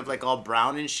get kind of, like, all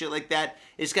brown and shit like that.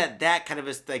 It's got that kind of,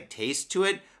 like, taste to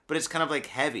it, but it's kind of, like,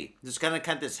 heavy. There's kind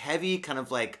of this heavy, kind of,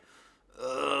 like,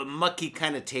 mucky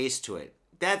kind of taste to it.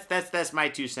 That's my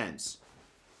 2 cents.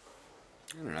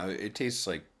 I don't know. It tastes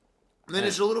like... And then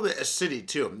it's a little bit acidic,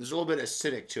 too. There's a little bit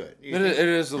acidic to it. It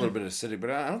is a little bit acidic, but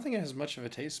I don't think it has much of a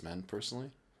taste, man,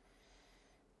 personally.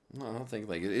 No, I don't think,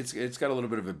 like, it's got a little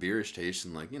bit of a beerish taste,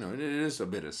 and, like, it is a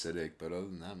bit acidic, but other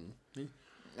than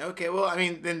that... Okay, well, I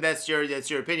mean, then that's your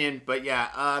opinion, but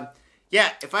yeah.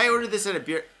 If I order this at a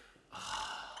beer...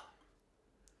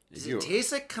 Does it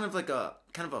taste like kind of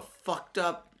a fucked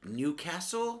up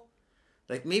Newcastle?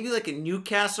 Like, maybe like a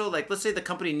Newcastle, like, let's say the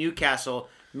company Newcastle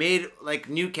made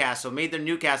their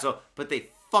Newcastle, but they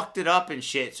fucked it up and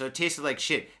shit, so it tasted like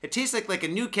shit. It tastes like a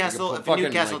Newcastle, if a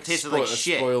Newcastle tasted like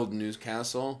shit. Spoiled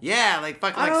Newcastle? Yeah, like,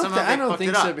 fucking, like, somehow they fucked it up. I don't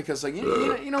think so, because, like,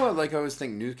 you know what, like, I always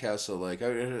think Newcastle, like,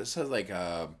 it says, like,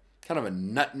 kind of a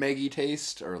nutmeggy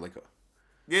taste, or, like,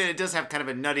 yeah, it does have kind of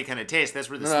a nutty kind of taste. That's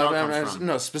where the smell comes from.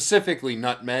 No, specifically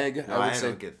nutmeg. No, I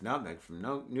don't get nutmeg from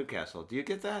Newcastle. Do you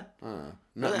get that?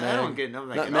 Nutmeg. I don't get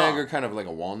nutmeg at all. Nutmeg or kind of like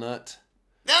a walnut.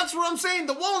 That's what I'm saying.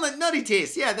 The walnut nutty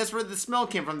taste. Yeah, that's where the smell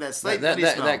came from. That slight nutty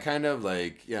smell. That kind of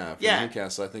like, from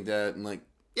Newcastle. I think that, and like...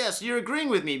 Yeah, so you're agreeing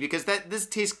with me because this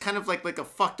tastes kind of like a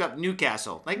fucked up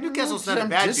Newcastle. Like, Newcastle's not a bad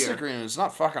beer. I'm disagreeing. It's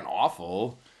not fucking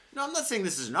awful. No, I'm not saying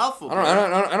this is an awful beer.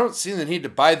 I don't see the need to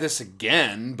buy this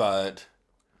again, but...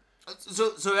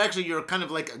 So actually, you're kind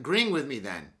of like agreeing with me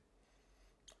then.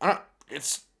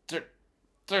 It's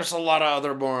there's a lot of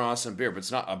other more awesome beer, but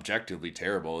it's not objectively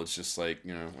terrible. It's just like,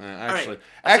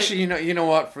 actually, right. you know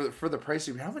what? For the price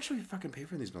of, how much do we fucking pay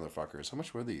for these motherfuckers? How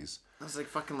much were these? It was like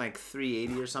fucking like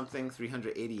 380 or something,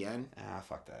 380 yen.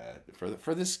 Fuck that.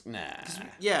 For this, nah.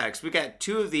 Yeah, because we got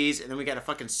 2 of these, and then we got a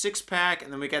fucking 6-pack,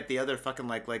 and then we got the other fucking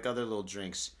like other little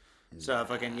drinks. So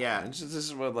fucking yeah. This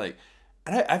is what like,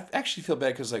 and I actually feel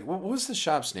bad because like, what was the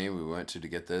shop's name we went to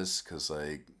get this? Because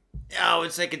like. Oh,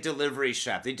 it's like a delivery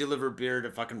shop. They deliver beer to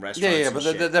fucking restaurants. Yeah,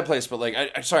 but that place. But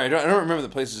like, sorry, I don't remember the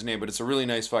place's name, but it's a really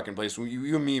nice fucking place.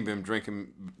 You and me have been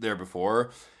drinking there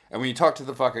before, and when you talk to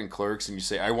the fucking clerks and you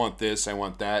say, "I want this, I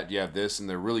want that," you have this, and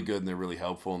they're really good and they're really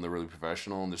helpful and they're really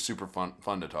professional and they're super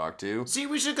fun to talk to. See,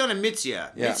 we should go to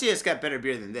Mitsuya. Yeah. Mitsuya's got better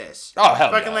beer than this. Oh hell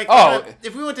fucking yeah! Like,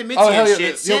 if we went to Mitsuya and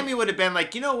shit, Sammy would have been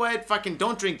like, you know what? Fucking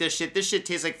don't drink this shit. This shit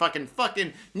tastes like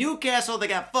fucking Newcastle. They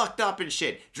got fucked up and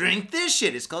shit. Drink this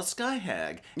shit. It's called Sky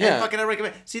Hag. And yeah. Fucking I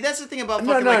recommend. See, that's the thing about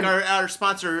fucking our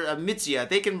sponsor Mitsuya.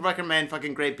 They can recommend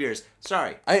fucking great beers.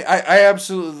 Sorry. I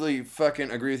absolutely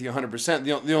fucking agree with you 100%.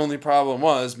 The only problem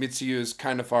was Mitsuya is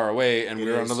kind of far away, and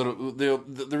we're on a little.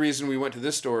 The reason we went to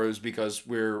this store is because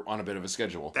we're on a bit of a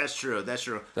schedule. That's true.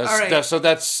 All right. So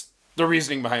that's the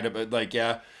reasoning behind it. But like,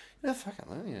 fucking,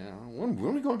 when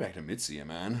are we going back to Mitsuya,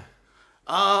 man?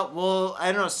 Well,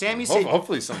 I don't know. Sammy said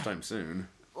hopefully sometime soon.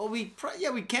 Well, we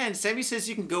can. Sammy says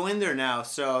you can go in there now,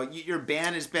 so your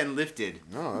ban has been lifted.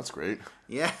 Oh, that's great.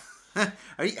 Yeah.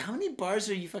 How many bars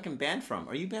are you fucking banned from?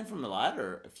 Are you banned from a lot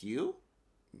or a few?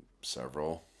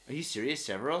 Several. Are you serious?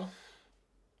 Several?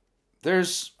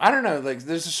 There's, I don't know, like,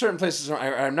 there's certain places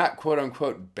I'm not quote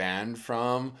unquote banned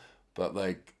from, but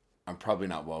like, I'm probably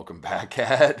not welcome back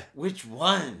at. Which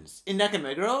ones? In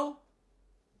Nakameguro?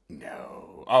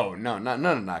 No. Oh, no, none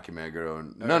in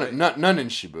Nakameguro. None in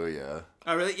Shibuya.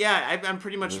 Oh, really? Yeah, I'm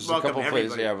pretty much There's welcome a couple everybody.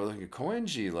 places, yeah, but like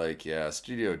Koenji, like, yeah,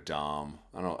 Studio Dom.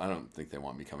 I don't think they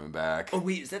want me coming back. Oh,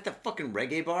 wait, is that the fucking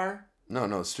reggae bar?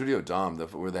 No, Studio Dom,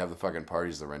 where they have the fucking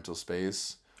parties, the rental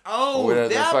space. Oh,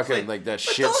 that fucking like that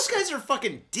but shit. Those guys are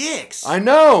fucking dicks. I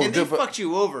know. And they fucked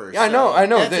you over. Yeah, so I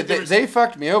know. They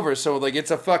fucked me over. So like, it's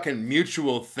a fucking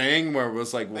mutual thing where it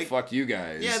was like, well, fuck you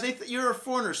guys. Yeah, you're a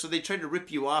foreigner, so they tried to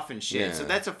rip you off and shit. Yeah. So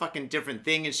that's a fucking different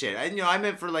thing and shit. I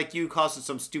meant for like you causing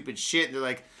some stupid shit. And they're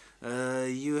like,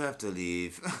 you have to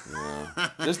leave. Yeah.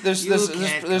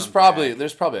 There's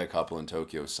probably a couple in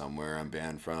Tokyo somewhere I'm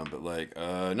banned from, but like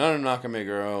none in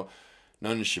Nakameguro,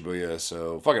 none in Shibuya.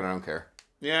 So fucking, I don't care.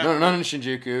 Yeah. None in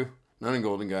Shinjuku. None in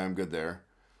Golden Guy. I'm good there.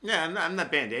 Yeah, I'm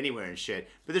not banned anywhere and shit.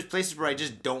 But there's places where I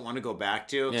just don't want to go back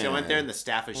to. Because I went there and the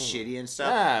staff is shitty and stuff.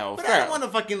 Yeah, well, but I don't want to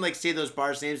fucking like say those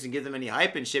bars' names and give them any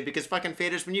hype and shit. Because fucking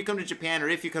faders, when you come to Japan, or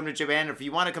if you come to Japan, or if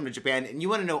you want to come to Japan, and you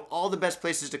want to know all the best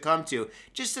places to come to,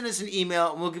 just send us an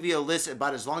email and we'll give you a list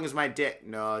about as long as my dick.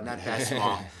 No, not that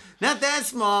small. Not that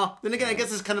small. Then again, I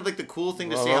guess it's kind of like the cool thing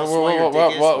to say how small your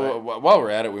dick is. While we're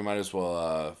at it, we might as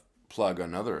well plug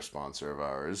another sponsor of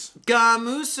ours,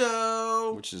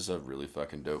 Gamuso, which is a really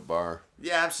fucking dope bar.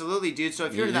 Yeah, absolutely, dude. So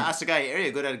if you're in the Asagaya area,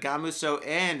 go to Gamuso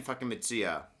and fucking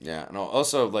Mitsuya. Yeah, and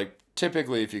also like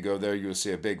typically if you go there, you'll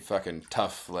see a big fucking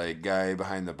tough like guy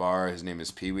behind the bar. His name is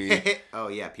Pee Wee. Oh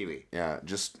yeah, Pee Wee. Yeah,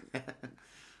 just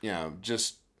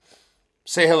just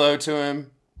say hello to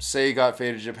him. Say you got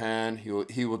Faded Japan.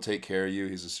 He will take care of you.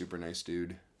 He's a super nice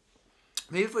dude.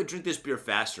 Maybe if I drink this beer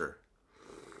faster.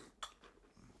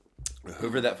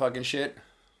 Hoover that fucking shit.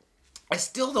 I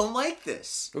still don't like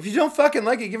this. If you don't fucking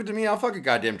like it, give it to me. I'll fucking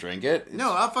goddamn drink it.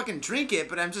 No, I'll fucking drink it,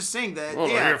 but I'm just saying that. Well,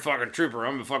 you're a fucking trooper.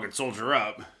 I'm a fucking soldier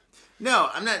up. No,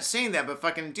 I'm not saying that, but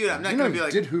fucking, dude, I'm not gonna be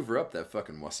like. You did Hoover up that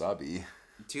fucking wasabi.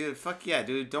 Dude, fuck yeah,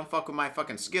 dude. Don't fuck with my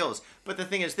fucking skills. But the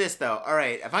thing is this, though.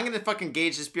 Alright, if I'm gonna fucking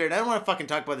gauge this beer, and I don't want to fucking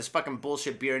talk about this fucking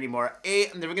bullshit beer anymore. A,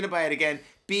 I'm never gonna buy it again.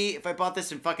 B, if I bought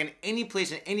this in fucking any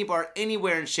place, in any bar,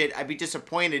 anywhere and shit, I'd be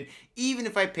disappointed. Even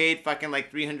if I paid fucking like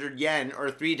 300 yen or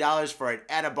 $3 for it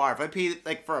at a bar. If I paid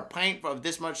like for a pint of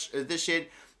this much, this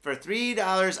shit, for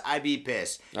 $3, I'd be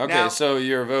pissed. Okay, now, so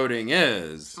your voting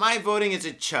is? My voting is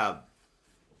a chub.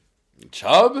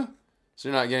 Chub? So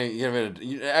you're not getting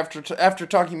it after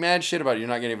talking mad shit about it, you're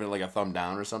not getting it like a thumb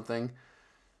down or something?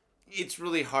 It's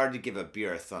really hard to give a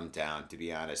beer a thumb down, to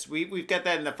be honest. We've got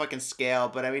that in the fucking scale,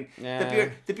 but I mean,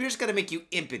 the beer's got to make you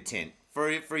impotent for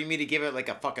me to give it like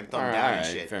a fucking thumb down and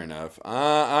shit. Fair enough.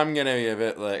 I'm gonna give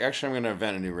it I'm gonna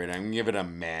invent a new rating. I'm gonna give it a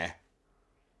meh.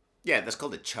 Yeah, that's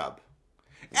called a chub.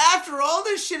 After all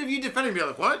this shit of you defending me,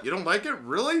 like, what? You don't like it?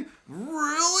 Really?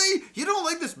 Really? You don't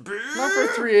like this beer? Not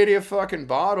for $3.80 a fucking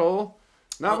bottle.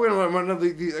 Not when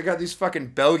I got these fucking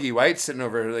Belgy Whites sitting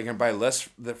over here. They can buy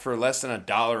for less than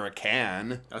 $1 a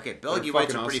can. Okay, Belgy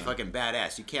Whites are pretty fucking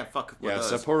badass. You can't fuck with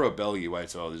those. Yeah, Sapporo Belgy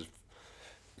Whites. All these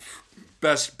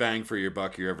best bang for your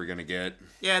buck you're ever gonna get.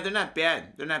 Yeah, they're not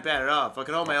bad. They're not bad at all.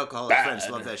 Fucking all my alcoholic friends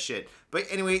love that shit. But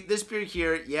anyway, this beer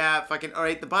here, yeah, fucking, all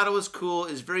right, the bottle was cool.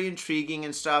 It's very intriguing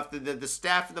and stuff. The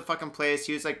staff of the fucking place,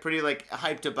 he was like pretty like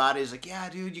hyped about it. He's like, yeah,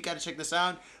 dude, you got to check this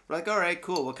out. We're like, all right,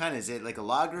 cool. What kind is it? Like a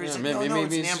lager? He's like, no,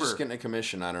 it's an amber. Just getting a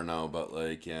commission. I don't know, but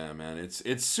like, yeah, man,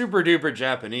 it's super duper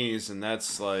Japanese, and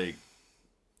that's like.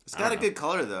 It's got a good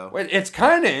color, though. It's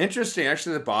kind of interesting,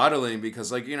 actually, the bottling,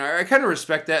 because, like, you know, I kind of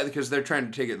respect that because they're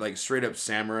trying to take it, like, straight up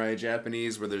samurai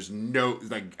Japanese, where there's no,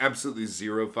 like, absolutely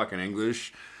zero fucking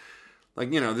English.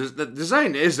 Like, you know, the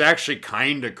design is actually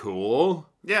kind of cool.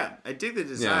 Yeah, I dig the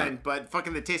design, but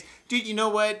fucking the taste. Dude, you know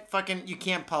what? Fucking, you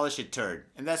can't polish a turd.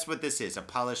 And that's what this is, a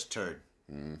polished turd.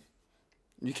 Mm.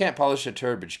 You can't polish a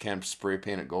turd, but you can spray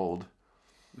paint it gold.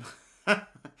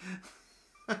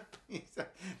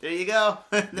 There you go.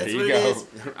 That's there you what go. it is.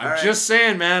 I'm just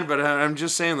saying, man. But I'm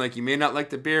just saying, like, you may not like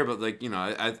the beer, but like, you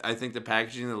know, I think the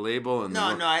packaging, the label, and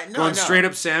going straight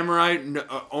up samurai,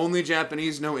 only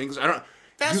Japanese, no English.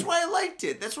 That's why I liked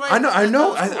it. That's why I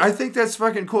know. I think that's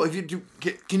fucking cool. If you do,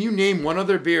 can you name one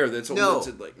other beer that's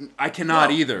like? I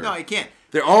cannot either. No, I can't.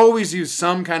 They always use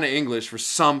some kind of English for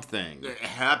something.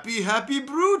 Happy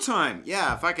brew time.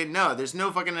 Yeah, fucking no. There's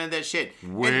no fucking none of that shit.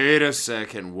 Wait a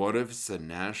second. What if it's the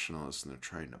nationalists and they're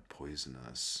trying to poison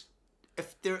us?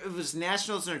 If it was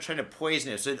nationals and they're trying to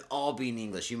poison us, it'd all be in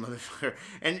English, you motherfucker.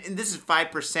 And this is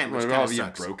 5%, which kind of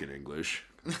sucks. Broken English.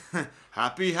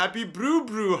 happy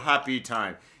brew happy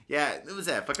time. Yeah, what was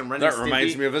that? Fucking Ren and Stimpy. That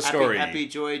reminds me of a story. Happy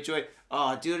joy.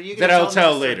 Oh, dude, are you that gonna I'll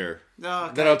tell later. No,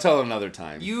 okay. That I'll tell another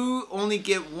time. You only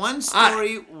get one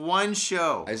story, one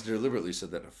show. I deliberately said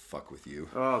that to fuck with you.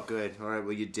 Oh, good. All right,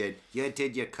 well, you did. You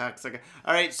cocksucker.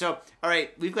 All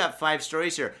right, we've got 5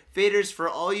 stories here. Faders for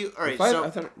all you. All right, 5? I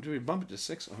thought, did we bump it to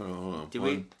 6? Hold on. Did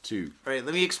 1, 2. All right,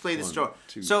 let me explain the story.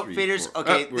 2, so, 3, Faders, 4.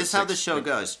 okay, this is 6. how the show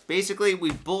goes. Basically,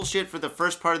 we bullshit for the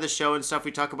first part of the show and stuff.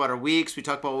 We talk about our weeks. We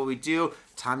talk about what we do.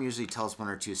 Tom usually tells 1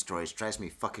 or 2 stories. Drives me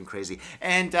fucking crazy.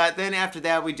 And then after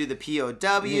that, we do the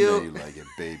POW. You know you like it,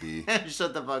 baby.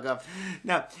 Shut the fuck up.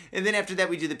 No. And then after that,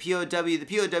 we do the POW. The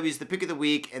POW is the pick of the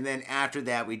week. And then after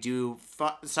that, we do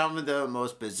some of the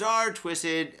most bizarre,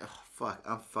 twisted...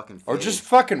 I'm fucking faded. Or just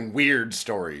fucking weird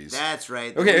stories. That's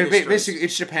right. Okay, basically,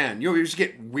 it's Japan. You just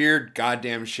get weird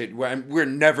goddamn shit. We're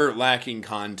never lacking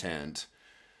content.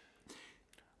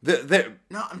 No,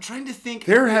 I'm trying to think.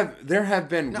 There have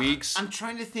been weeks. I'm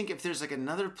trying to think if there's like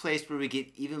another place where we get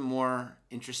even more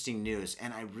interesting news,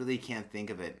 and I really can't think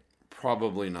of it.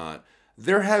 Probably not.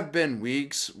 There have been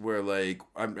weeks where, like,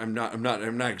 I'm not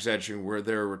exaggerating, where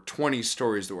there were 20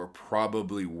 stories that were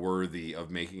probably worthy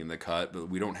of making the cut, but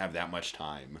we don't have that much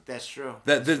time. That's true.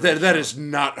 That is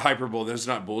not hyperbole. That's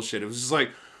not bullshit. It was just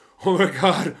like, oh my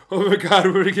god, what are we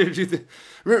gonna do?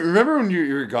 Remember when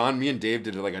you were gone? Me and Dave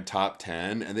did like a top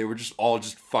 10, and they were just all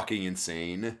fucking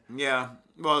insane. Yeah.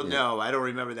 Well, no, I don't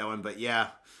remember that one, but yeah.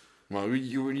 Well,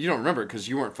 you don't remember it because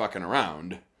you weren't fucking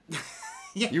around.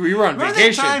 Yeah. You were on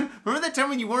vacation. Remember that time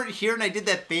when you weren't here and I did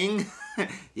that thing?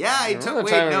 Yeah, I don't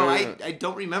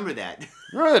remember that.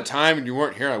 Remember the time when you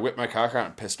weren't here and I whipped my cock out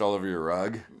and pissed all over your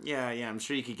rug? Yeah, I'm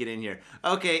sure you could get in here.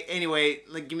 Okay, anyway,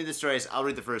 give me the stories. I'll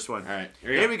read the first one. All right,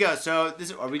 here we go. So,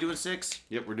 are we doing 6?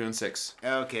 Yep, we're doing 6.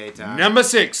 Okay, Tom. Number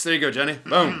 6. There you go, Johnny.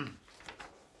 Boom.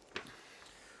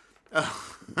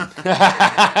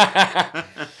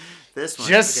 This one.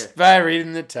 Just by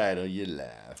reading the title, you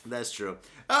laugh. That's true.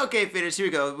 Okay, faders, here we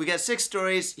go. We got 6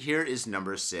 stories. Here is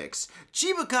number 6.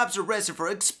 Chiba cops arrested for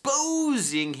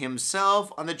exposing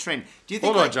himself on the train. Do you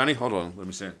think? Hold on, Johnny. Hold on. Let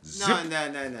me see. No.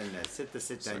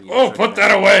 Sit down. Oh, put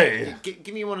that away.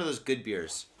 Give me one of those good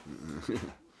beers.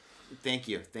 Thank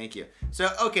you. So,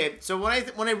 okay. So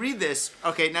when I read this,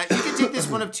 okay, now you can take this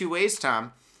one of 2 ways,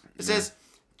 Tom. It says,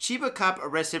 Chiba cop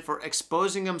arrested for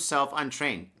exposing himself on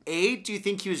train. A, do you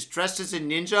think he was dressed as a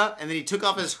ninja and then he took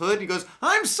off his hood and he goes,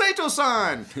 I'm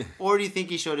Saito-san? Or do you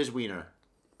think he showed his wiener?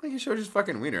 I think he showed his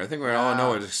fucking wiener. I think we all know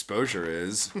what exposure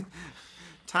is.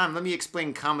 Tom, let me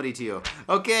explain comedy to you.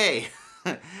 Okay.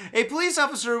 A police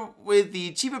officer with the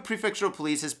Chiba Prefectural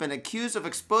Police has been accused of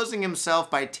exposing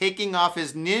himself by taking off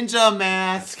his ninja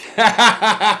mask.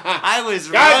 I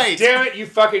was right. God damn it, you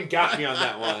fucking got me on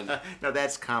that one. No,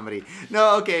 that's comedy.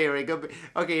 No, okay, here we go.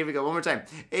 Okay, here we go. One more time.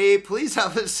 A police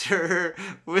officer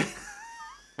with...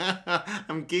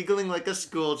 I'm giggling like a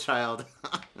school child.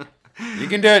 You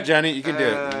can do it, Johnny. You can do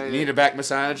it. You need a back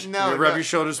massage? No. Rub your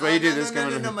shoulders while you do this.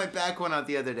 No, my back went out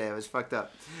the other day. I was fucked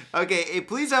up. Okay, a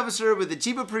police officer with the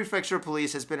Chiba Prefecture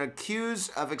Police has been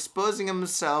accused of exposing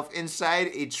himself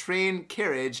inside a train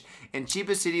carriage in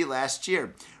Chiba City last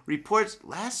year. Reports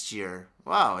last year?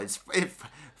 Wow, it's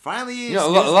Finally, a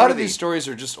lot of these stories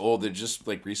are just old. They've just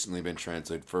like recently been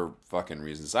translated for fucking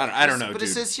reasons. I don't know, but dude.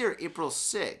 it says here April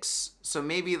 6th. So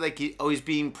maybe like he's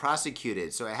being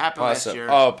prosecuted. So it happened last year.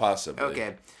 Oh, possibly.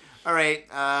 Okay. All right.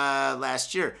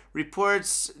 Last year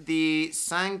reports the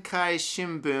Sankai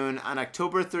Shimbun on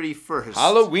October 31st.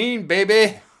 Halloween,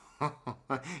 baby.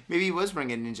 Maybe he was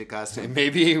wearing a ninja costume.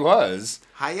 Maybe he was.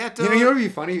 Hayato. You know, it would be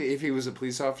funny if he was a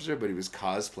police officer, but he was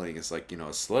cosplaying as like, a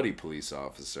slutty police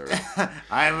officer.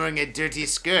 I'm wearing a dirty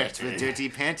skirt with dirty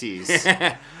panties.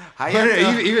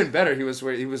 Hayato. Even better, he was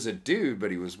a dude,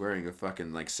 but he was wearing a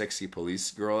fucking like sexy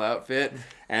police girl outfit,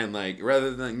 and like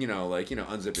rather than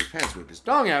unzip his pants, whip his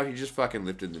dong out, he just fucking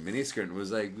lifted the miniskirt and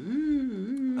was like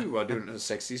ooh, while doing a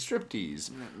sexy striptease,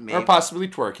 or possibly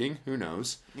twerking. Who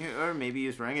knows? Yeah, or maybe he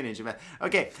was wearing a ninja mask.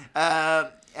 Okay,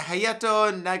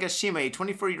 Hayato Nagashima, a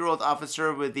 24-year-old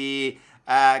officer with the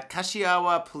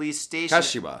Kashiwa police station.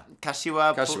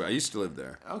 Kashiwa. I used to live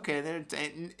there. Okay, they're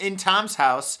in Tom's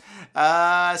house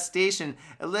station.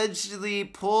 Allegedly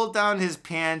pulled down his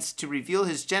pants to reveal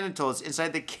his genitals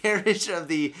inside the carriage of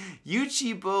the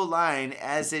Uchibo line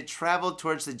as it traveled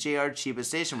towards the JR Chiba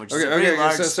station, which is a very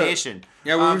large station.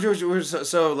 Yeah,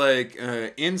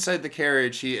 inside the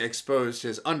carriage, he exposed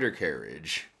his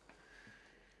undercarriage.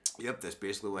 Yep, that's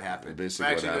basically what happened.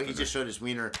 He just showed his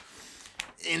wiener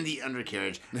in the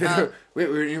undercarriage.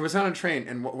 Wait, he was on a train,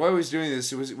 and while he was doing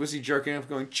this, was he jerking off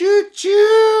going, choo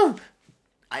choo?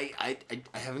 I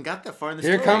haven't got that far in the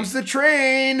story. Here comes the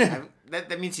train!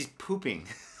 That means he's pooping.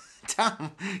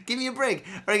 Tom, give me a break.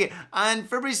 All right, on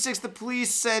February 6th, the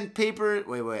police sent papers...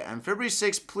 On February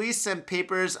 6th, police sent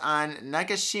papers on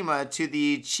Nakashima to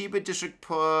the Chiba District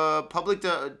Public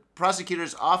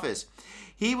Prosecutor's Office.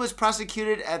 He was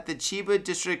prosecuted at the Chiba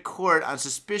District Court on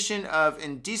suspicion of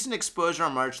indecent exposure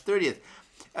on March 30th.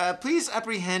 Police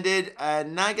apprehended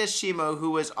Nagashima, who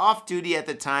was off duty at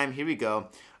the time, here we go,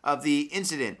 of the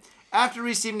incident, after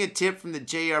receiving a tip from the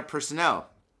JR personnel.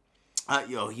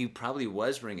 He probably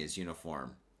was wearing his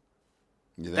uniform.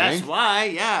 You think? That's why,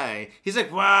 yeah. He's like,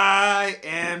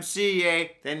 YMCA.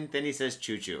 Then he says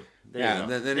choo-choo.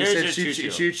 Then he said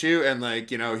choo-choo, and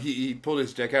he pulled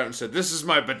his deck out and said, "This is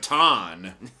my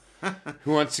baton.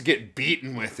 Who wants to get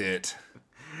beaten with it?"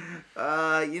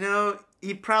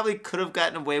 He probably could have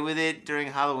gotten away with it during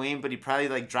Halloween, but he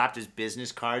probably dropped his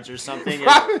business cards or something.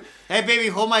 Hey, baby,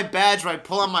 hold my badge while I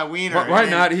pull on my wiener. Why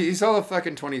not? He's all a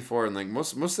fucking 24, and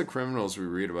most of the criminals we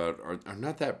read about are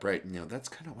not that bright. That's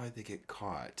kind of why they get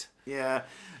caught. Yeah.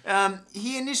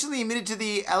 He initially admitted to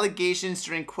the allegations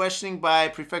during questioning by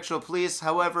prefectural police.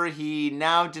 However, he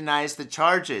now denies the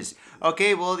charges.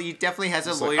 Okay, well, he definitely has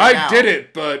a lawyer now. I did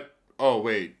it, but... Oh,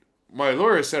 wait. My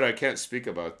lawyer said I can't speak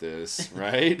about this,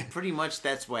 right? Pretty much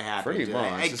that's what happened. Pretty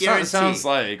much. I guarantee. Sounds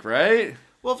like, right?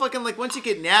 Well, fucking, once you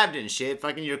get nabbed and shit,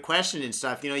 fucking you're questioned and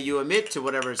stuff, you admit to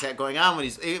whatever's going on when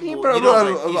he's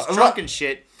drunk and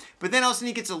shit. But then all of a sudden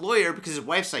he gets a lawyer because his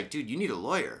wife's like, dude, you need a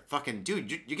lawyer. Fucking, dude,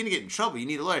 you're going to get in trouble. You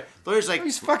need a lawyer. Lawyer's like,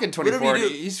 he's fucking 24.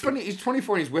 He's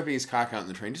 24 and he's whipping his cock out in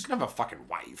the train. He doesn't have a fucking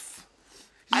wife.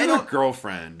 He's not a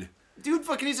girlfriend. Dude,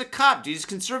 fucking, he's a cop, dude. He's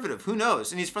conservative. Who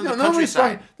knows? And he's from the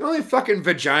countryside. The only fucking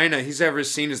vagina he's ever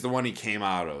seen is the one he came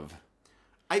out of.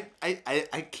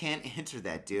 I can't answer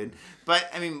that, dude. But,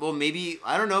 I mean, well, maybe,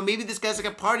 I don't know, maybe this guy's like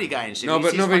a party guy and shit. No,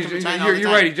 but you're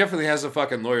right. He definitely has a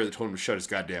fucking lawyer that told him to shut his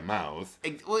goddamn mouth.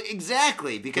 Well,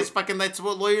 exactly, because fucking that's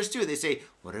what lawyers do. They say,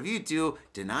 whatever you do,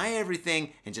 deny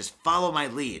everything and just follow my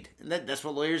lead. And that's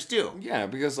what lawyers do. Yeah,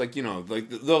 because,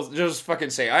 they'll just fucking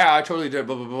say, I totally did,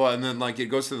 blah, blah, blah, and then, it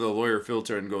goes through the lawyer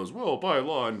filter and goes, well, by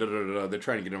law, and da-da-da-da. They're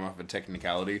trying to get him off a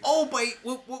technicality. Oh,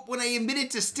 when I admitted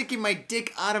to sticking my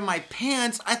dick out of my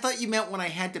pants, I thought you meant when I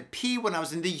had to pee when I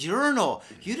was in the urinal.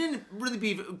 You didn't really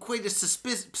be quite as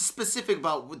specific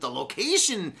about the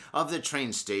location of the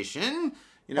train station.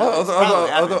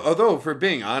 Although, for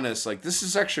being honest, this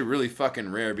is actually really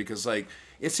fucking rare because,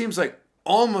 it seems like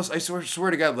almost, I swear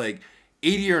to God,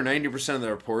 80 or 90% of the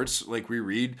reports, we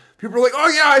read, people are like, oh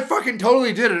yeah, I fucking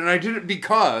totally did it, and I did it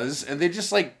because, and they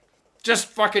just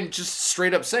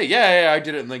straight up say, yeah, I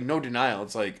did it, and, no denial.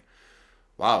 It's like,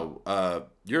 wow,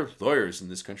 your lawyers in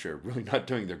this country are really not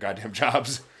doing their goddamn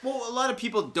jobs. Well, a lot of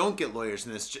people don't get lawyers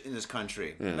in this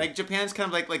country. Yeah. Japan's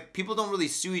kind of like people don't really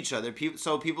sue each other.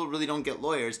 So people really don't get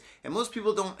lawyers, and most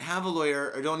people don't have a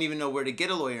lawyer or don't even know where to get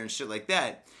a lawyer and shit like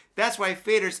that. That's why,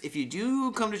 faders, if you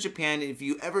do come to Japan, and if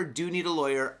you ever do need a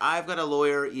lawyer, I've got a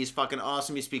lawyer. He's fucking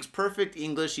awesome. He speaks perfect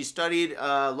English. He studied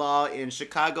law in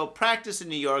Chicago, practiced in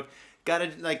New York, got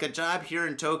a job here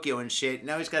in Tokyo and shit.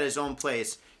 Now he's got his own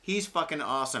place. He's fucking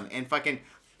awesome. And fucking,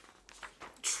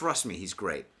 trust me, he's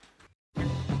great.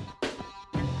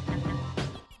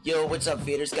 Yo, what's up,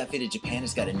 faders? Got Faded Japan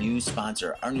has got a new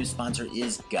sponsor. Our new sponsor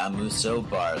is Gamuso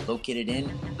Bar, located in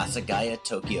Asagaya,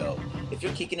 Tokyo. If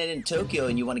you're kicking it in Tokyo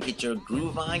and you want to get your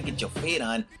groove on, get your fade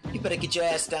on, you better get your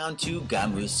ass down to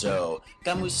Gamuso.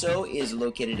 Gamuso is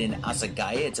located in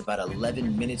Asagaya. It's about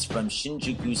 11 minutes from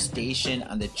Shinjuku Station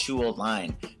on the Chuo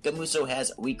line. Gamuso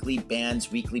has weekly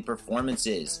bands, weekly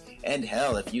performances. And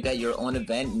hell, if you got your own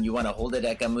event and you want to hold it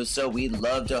at Gamuso, we'd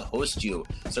love to host you.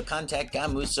 So contact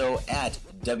Gamuso at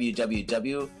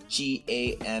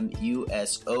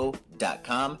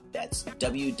www.gamuso.com. That's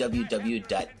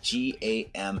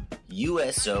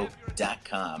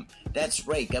www.gamuso.com. That's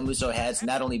right, Gamuso has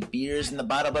not only beers in the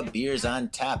bottle, but beers on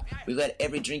tap. We've got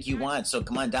every drink you want, so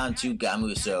come on down to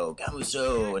Gamuso.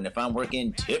 Gamuso, and if I'm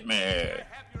working, tip me.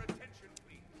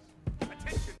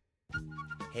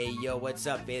 Hey yo, what's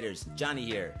up, faders? Johnny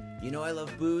here. You know I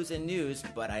love booze and news,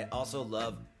 but I also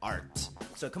love art.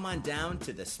 So come on down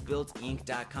to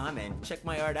thespiltink.com and check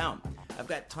my art out. I've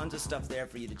got tons of stuff there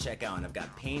for you to check out. And I've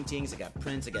got paintings, I got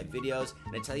prints, I got videos.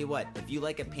 And I tell you what, if you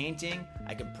like a painting,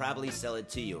 I could probably sell it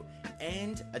to you.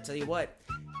 And I tell you what,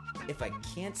 if I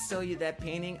can't sell you that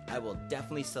painting, I will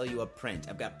definitely sell you a print.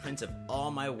 I've got prints of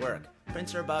all my work.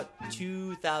 Prints are about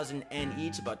 2,000 yen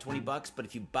each, about $20, but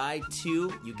if you buy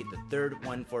two, you get the third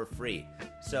one for free.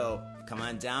 So come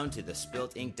on down to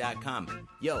thespiltink.com.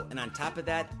 Yo, and on top of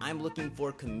that, I'm looking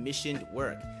for commissioned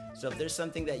work. So if there's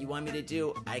something that you want me to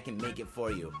do, I can make it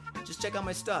for you. Just check out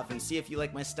my stuff and see if you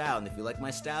like my style. And if you like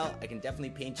my style, I can definitely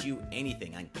paint you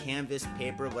anything on canvas,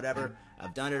 paper, whatever.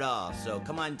 I've done it all. So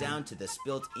come on down to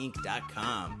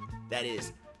thespiltink.com. That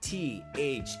is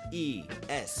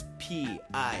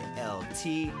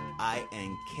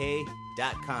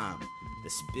THESPILTINK.com.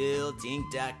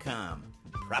 Thespiltink.com.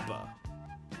 Proper.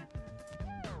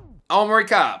 Aomori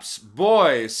cops.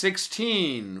 Boy,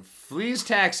 16, flees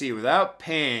taxi without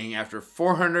paying after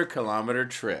 400-kilometer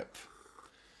trip.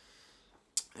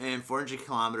 And 400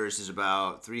 kilometers is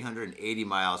about 380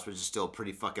 miles, which is still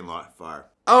pretty fucking far.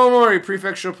 Aomori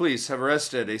Prefectural Police have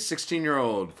arrested a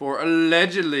 16-year-old for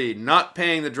allegedly not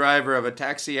paying the driver of a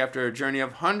taxi after a journey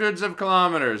of hundreds of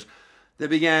kilometers that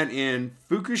began in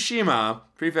Fukushima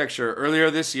Prefecture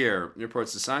earlier this year,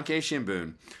 reports the Sankei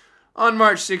Shimbun. On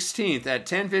March 16th at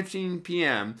 10:15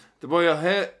 p.m., the boy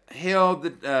hailed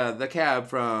the cab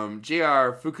from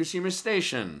JR Fukushima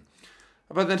Station.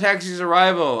 Upon the taxi's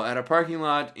arrival at a parking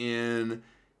lot in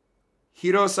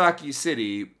Hirosaki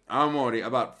City, Aomori,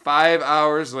 about 5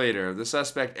 hours later, the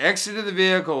suspect exited the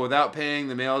vehicle without paying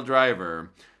the male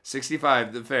driver,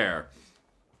 65, the fare,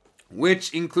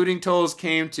 which, including tolls,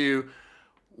 came to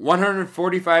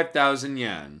 145,000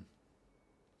 yen.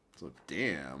 So,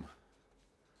 damn.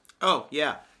 Oh,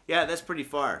 yeah. Yeah, that's pretty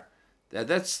far.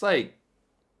 That's like,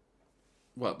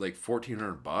 what, like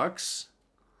 $1,400?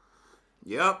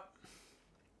 Yep.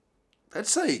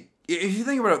 That's like, if you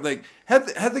think about it, like, had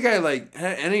the guy, like,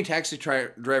 had any taxi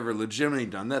driver legitimately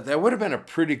done that, that would have been a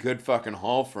pretty good fucking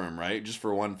haul for him, right? Just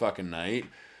for one fucking night.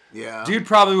 Yeah. Dude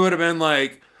probably would have been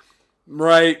like,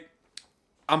 right,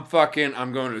 I'm going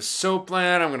to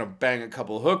Soapland, I'm going to bang a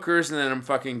couple hookers, and then I'm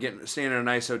fucking staying in a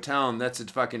nice hotel, and that's a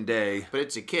fucking day. But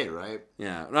it's a kid, right?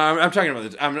 Yeah. No, I'm talking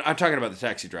about I'm talking about the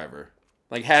taxi driver.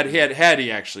 Like, had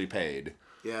he actually paid.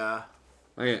 Yeah.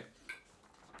 Okay.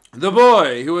 The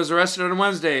boy, who was arrested on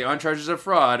Wednesday on charges of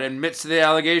fraud, admits to the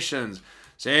allegations,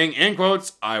 saying, in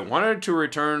quotes, "I wanted to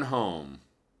return home."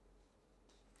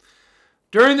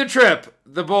 During the trip,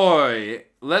 the boy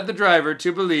led the driver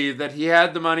to believe that he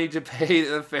had the money to pay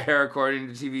the fare, according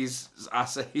to TV's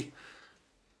Asahi.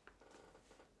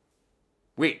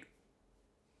 Wait.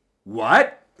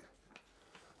 What?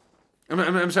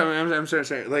 I'm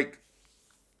sorry. Like,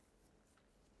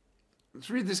 let's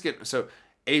read this again. So,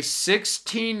 a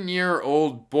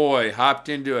 16-year-old boy hopped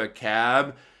into a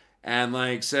cab and,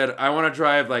 like, said, I want to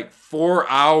drive, like, 4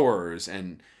 hours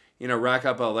and, you know, rack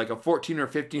up a $1,400 or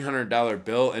 $1,500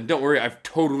 bill. And don't worry, I've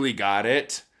totally got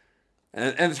it.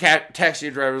 And the taxi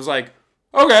driver was like,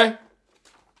 okay.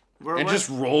 Just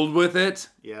rolled with it.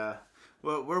 Yeah.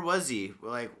 Well, where was he?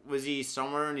 Like, was he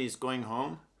somewhere and he's going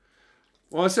home?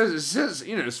 Well, it says,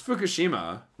 you know, it's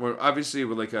Fukushima, where obviously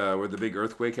where the big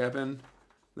earthquake happened.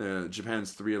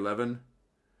 Japan's 3/11,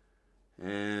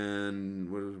 and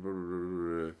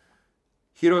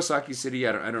Hirosaki City.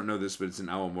 I don't know this, but it's in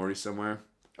Aomori somewhere.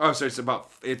 Oh, so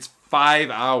it's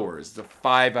 5 hours. It's a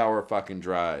 5-hour fucking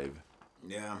drive.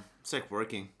 Yeah, it's like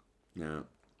working. Yeah.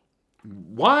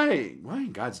 Why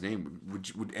in God's name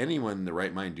would anyone in the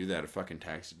right mind do that? A fucking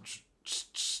taxi.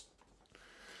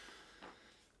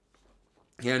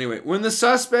 Yeah, anyway, when the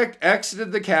suspect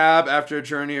exited the cab after a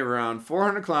journey of around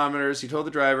 400 kilometers, he told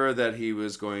the driver that he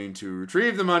was going to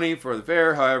retrieve the money for the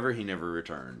fare. However, he never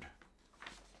returned.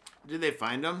 Did they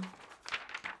find him?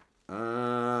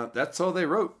 That's all they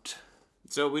wrote.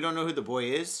 So we don't know who the boy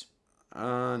is?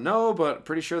 No, but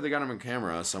pretty sure they got him on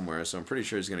camera somewhere, so I'm pretty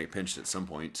sure he's going to get pinched at some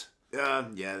point.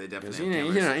 Yeah, they definitely have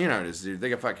you cameras. know how it is, dude. They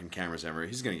got fucking cameras everywhere.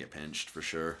 He's going to get pinched for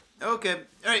sure. Okay. All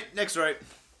right, next story.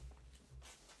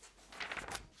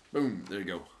 Boom. There you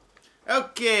go.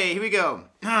 Okay, here we go.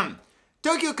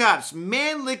 Tokyo cops,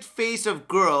 man licked face of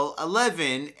girl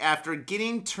 11 after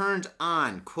getting turned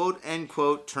on. Quote, end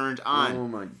quote, turned on. Oh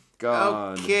my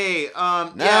god. Okay,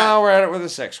 now we're at it with the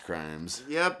sex crimes.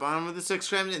 Yep, on with the sex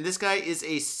crimes, and this guy is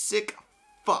a sick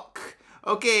fuck.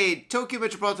 Okay, Tokyo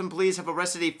Metropolitan Police have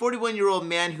arrested a 41-year-old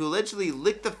man who allegedly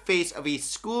licked the face of a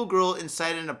schoolgirl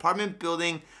inside an apartment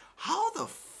building. How the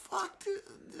fuck?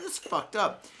 That's fucked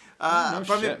up.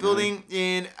 Apartment building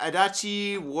in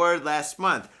Adachi Ward last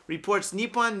month, reports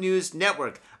Nippon News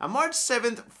Network. On March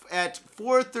 7th at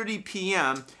 4:30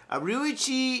 p.m.,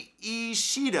 Ryuichi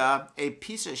Ishida, a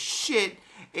piece of shit,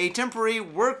 a temporary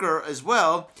worker as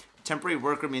well. Temporary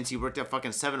worker means he worked at fucking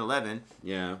 7-Eleven.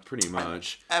 Yeah, pretty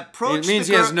much. Approached it means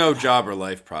he has no job or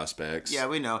life prospects. Yeah,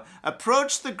 we know.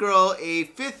 Approached the girl, a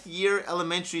 5th-year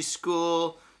elementary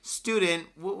school student.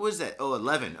 What was that? Oh,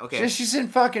 11. Okay. She's in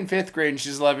fucking 5th grade and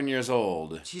she's 11 years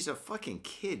old. She's a fucking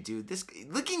kid, dude. This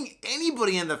looking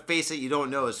anybody in the face that you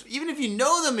don't know is, even if you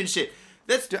know them and shit.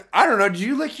 I don't know. Do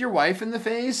you lick your wife in the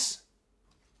face?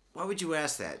 Why would you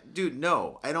ask that, dude?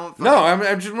 No, I don't. No,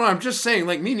 I'm just saying.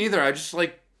 Like me neither. I just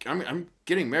like I'm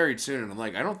getting married soon, and I'm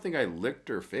like I don't think I licked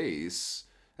her face.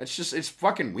 It's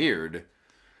fucking weird.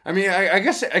 I mean, I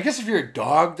guess if you're a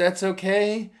dog, that's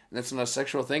okay. That's not a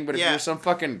sexual thing. But if you're some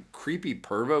fucking creepy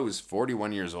pervo who's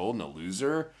 41 years old and a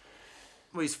loser.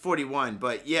 Well, he's 41,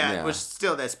 but which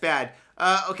still, that's bad.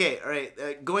 Okay, all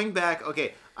right. Going back,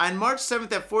 okay. On March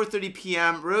 7th at 4:30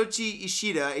 p.m., Ryuichi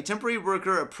Ishida, a temporary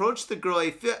worker, approached the girl,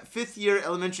 a 5th-year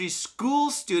elementary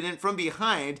school student, from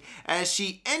behind as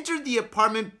she entered the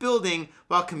apartment building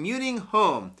while commuting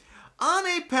home. On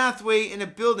a pathway in a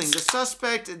building, the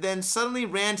suspect then suddenly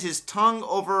ran his tongue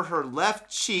over her left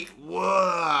cheek,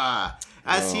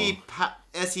 as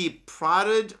he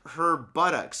prodded her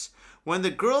buttocks. When the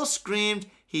girl screamed,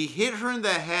 he hit her in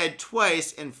the head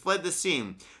twice and fled the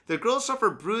scene. The girl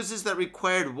suffered bruises that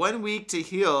required 1 week to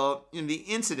heal in the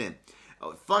incident.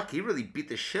 Oh, fuck, he really beat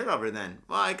the shit out of her then.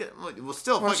 Well,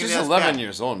 she's 11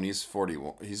 years old and he's 40.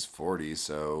 He's 40,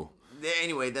 so...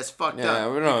 Anyway, that's fucked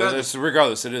up. Yeah,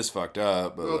 regardless, it is fucked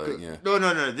up. But okay.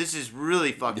 No, this is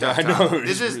really fucked up. Yeah, I know.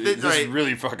 This is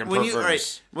really fucking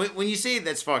perverse. When you say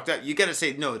that's fucked up, you gotta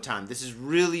say, no, Tom, this is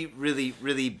really, really,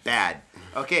 really bad.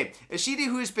 Okay, Ishida,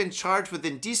 who has been charged with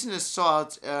indecent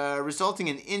assault resulting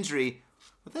in injury,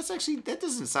 well, that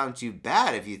doesn't sound too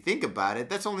bad if you think about it.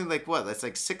 That's only that's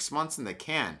like 6 months in the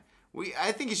can.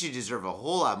 I think you should deserve a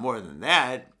whole lot more than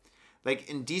that. Like,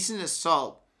 indecent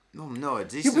assault. No,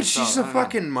 it's decent. Yeah, but she's a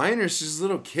fucking minor. She's a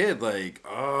little kid. Like,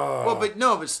 oh.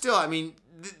 Well, but still, I mean,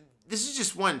 this is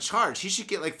just one charge. He should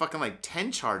get fucking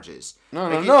 10 charges. No,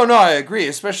 I agree.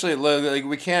 Especially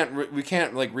we can't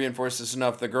reinforce this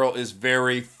enough. The girl is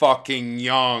very fucking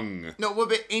young. No, well,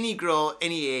 but any girl,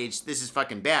 any age, this is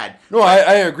fucking bad. No,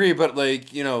 I agree, but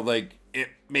it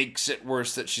makes it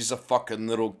worse that she's a fucking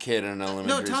little kid in an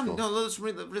elementary school. No, Tom, let's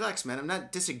relax, man. I'm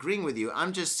not disagreeing with you.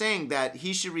 I'm just saying that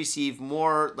he should receive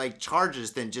more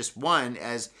charges than just one,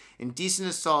 as indecent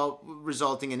assault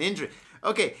resulting in injury.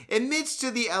 Okay, admits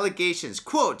to the allegations.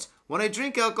 Quote, "When I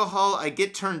drink alcohol, I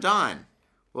get turned on."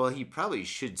 Well, he probably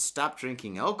should stop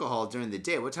drinking alcohol during the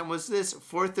day. What time was this?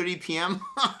 4:30 p.m.?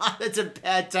 That's a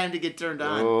bad time to get turned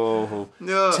on. Oh.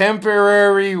 No.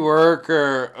 Temporary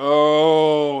worker.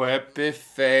 Oh, epic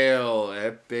fail.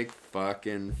 Epic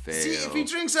fucking fail. See, if he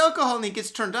drinks alcohol and he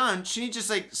gets turned on, shouldn't he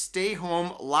just stay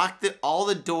home, lock all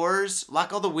the doors,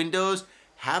 lock all the windows,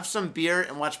 have some beer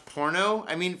and watch porno?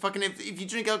 I mean, fucking, if you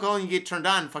drink alcohol and you get turned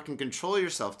on, fucking control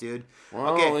yourself, dude.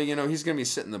 Well, okay. He's going to be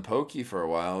sitting the pokey for a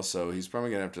while, so he's probably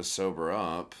going to have to sober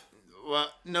up. Well,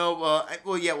 no,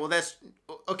 that's,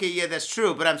 okay, yeah, that's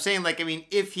true, but I'm saying,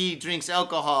 if he drinks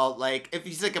alcohol, if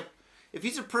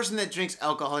he's a person that drinks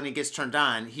alcohol and he gets turned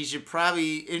on, he should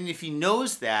probably, and if he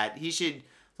knows that, he should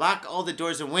lock all the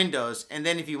doors and windows, and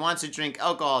then if he wants to drink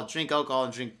alcohol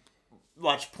and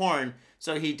watch porn,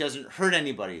 so he doesn't hurt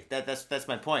anybody. That's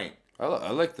my point.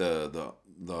 I like the.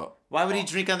 Why would he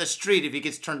drink on the street if he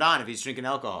gets turned on if he's drinking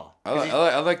alcohol?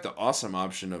 I like the awesome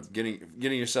option of getting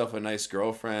yourself a nice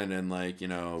girlfriend and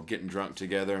getting drunk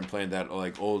together and playing that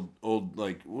old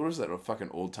what was that, a fucking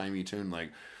old timey tune,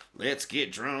 Let's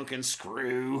get drunk and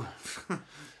screw.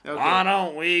 Okay. Why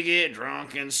don't we get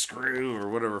drunk and screw? Or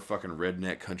whatever fucking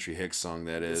redneck country hick song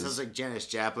that is. It sounds like Janis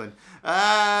Joplin.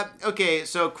 Okay,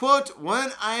 so quote,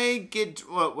 when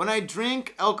I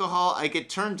drink alcohol, I get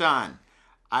turned on.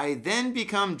 I then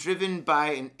become driven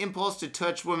by an impulse to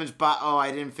touch women's Oh,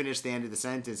 I didn't finish the end of the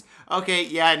sentence. Okay,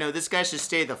 yeah, I know. This guy should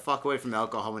stay the fuck away from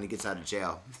alcohol when he gets out of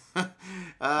jail.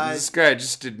 This guy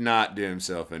just did not do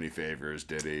himself any favors,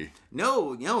 did he?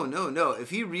 No. If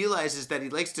he realizes that he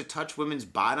likes to touch women's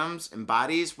bottoms and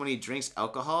bodies when he drinks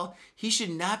alcohol, he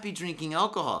should not be drinking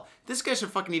alcohol. This guy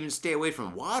should fucking even stay away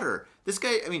from water. This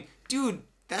guy, I mean, dude...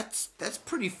 That's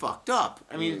pretty fucked up.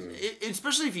 I mean,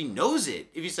 especially if he knows it.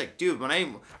 If he's like, dude, when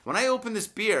I open this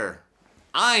beer,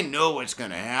 I know what's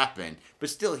gonna happen. But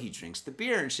still, he drinks the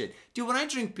beer and shit. Dude, when I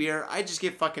drink beer, I just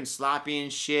get fucking sloppy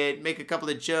and shit. Make a couple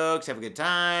of jokes, have a good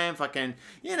time, fucking,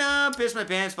 piss my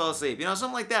pants, fall asleep.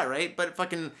 Something like that, right? But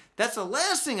fucking, that's the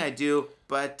last thing I do.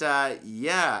 But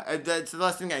yeah, that's the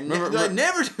last thing I never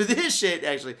do this shit.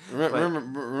 Actually,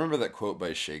 remember that quote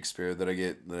by Shakespeare that I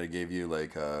gave you?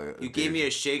 Like, you gave me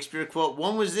a Shakespeare quote.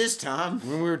 When was this, Tom?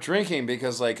 When we were drinking,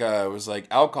 because it was like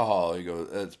alcohol. You go,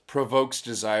 it provokes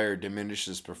desire,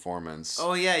 diminishes performance.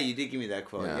 Oh yeah, you did give me that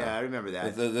quote. Yeah, I remember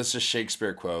that. That's a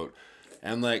Shakespeare quote.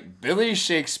 And like Billy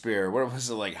Shakespeare, what was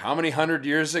it like? How many 100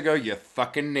 years ago? You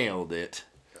fucking nailed it.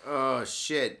 Oh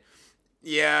shit.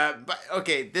 Yeah, but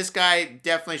okay, this guy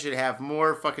definitely should have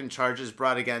more fucking charges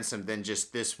brought against him than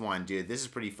just this one, dude. This is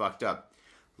pretty fucked up.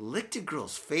 Licked a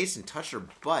girl's face and touched her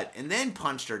butt and then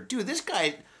punched her. Dude, this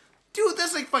guy,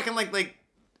 that's like fucking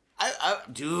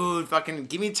dude, fucking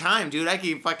give me time, dude. I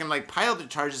can fucking pile the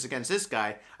charges against this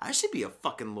guy. I should be a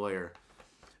fucking lawyer.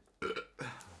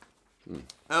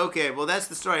 Okay, well that's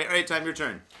the story. All right, Tom, your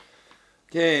turn.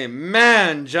 Okay,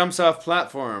 man jumps off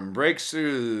platform, breaks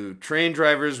through train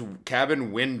driver's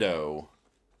cabin window.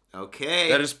 Okay.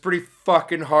 That is pretty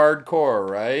fucking hardcore,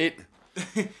 right?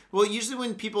 Well, usually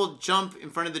when people jump in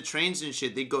front of the trains and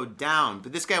shit, they go down.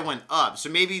 But this guy went up. So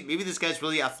maybe this guy's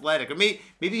really athletic. Or maybe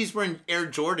he's wearing Air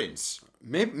Jordans.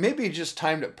 Maybe he just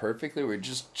timed it perfectly where he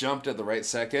just jumped at the right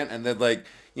second. And then,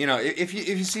 if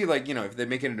you see, if they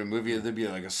make it into a movie, there'd be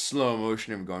like a slow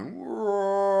motion of him going,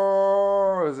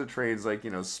 roar, as the train's,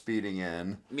 speeding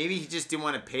in. Maybe he just didn't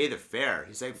want to pay the fare.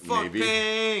 He's like, fuck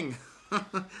paying.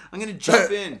 I'm going to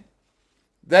jump in.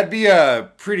 That'd be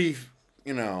a pretty,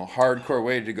 hardcore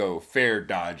way to go fare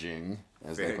dodging,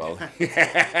 as they call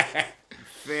it.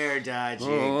 Fare dodging.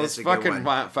 Well, let's fucking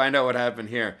find out what happened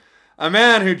here. A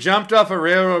man who jumped off a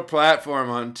railroad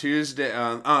platform on Thursday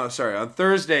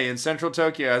in central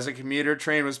Tokyo as a commuter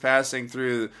train was passing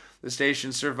through the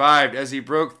station survived as he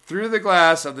broke through the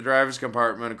glass of the driver's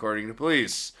compartment, according to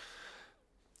police.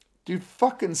 Dude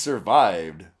fucking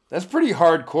survived. That's pretty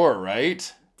hardcore,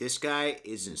 right? This guy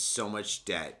is in so much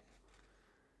debt.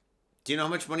 Do you know how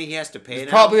much money he has to pay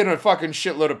now? Probably in a fucking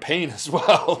shitload of pain as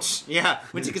well. Yeah,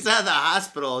 when he gets out of the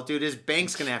hospital, dude, his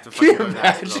bank's gonna have to fucking go to the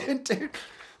hospital. Dude?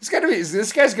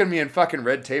 This guy's gonna be in fucking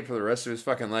red tape for the rest of his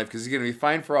fucking life because he's gonna be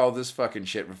fined for all this fucking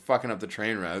shit for fucking up the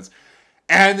train routes,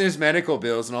 and there's medical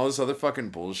bills and all this other fucking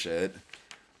bullshit.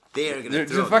 They are gonna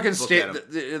throw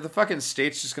the fucking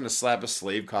state's just gonna slap a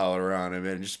slave collar on him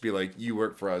and just be like, "You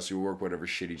work for us. You work whatever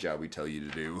shitty job we tell you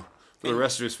to do for the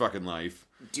rest of his fucking life."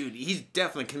 Dude, he's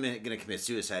definitely gonna commit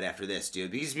suicide after this,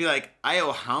 dude. Because he'd be like, "I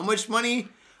owe how much money?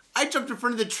 I jumped in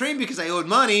front of the train because I owed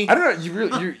money." I don't know.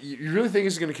 You really think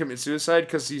he's going to commit suicide?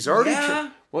 Because he's already...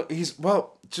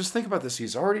 just think about this.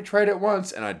 He's already tried it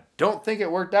once, and I don't think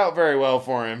it worked out very well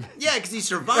for him. Yeah, because he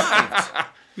survived.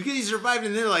 Because he survived,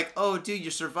 and they're like, "Oh, dude, you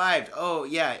survived. Oh,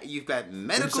 yeah, you've got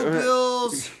medical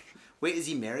bills." Wait, is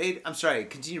he married? I'm sorry.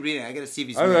 Continue reading. I got to see if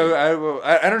he's married.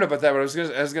 I don't know about that, but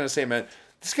I was gonna say, man,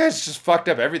 this guy's just fucked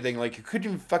up everything. Like, he couldn't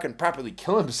even fucking properly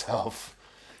kill himself.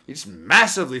 He just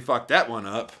massively fucked that one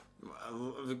up.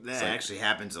 That actually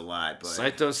happens a lot, but...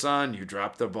 Saito-san, you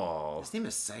dropped the ball. His name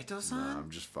is Saito-san? No, I'm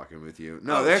just fucking with you.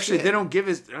 No, they don't give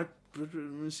his... Let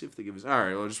me see if they give his...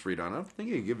 Alright, I'll just read on. I don't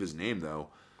think they give his name, though.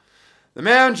 The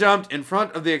man jumped in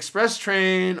front of the express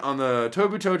train on the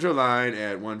Tobu-Tojo line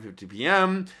at 1:50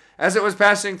 p.m. as it was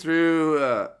passing through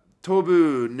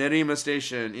Tobu Nerima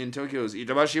Station in Tokyo's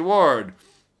Itabashi Ward.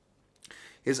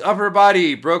 His upper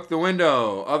body broke the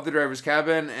window of the driver's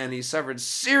cabin, and he suffered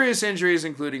serious injuries,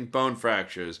 including bone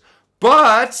fractures.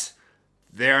 But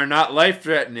they are not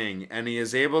life-threatening, and he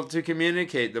is able to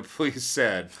communicate, the police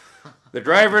said. The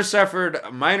driver suffered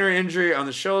a minor injury on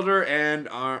the shoulder and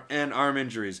arm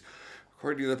injuries,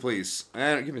 according to the police.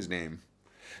 I don't give his name.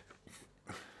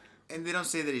 And they don't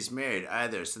say that he's married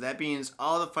either, so that means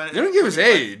all the... They don't give his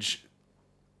age.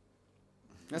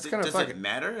 That's kind of fucking. Does it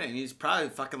matter? And he's probably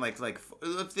fucking like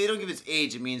if they don't give his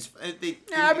age, it means they.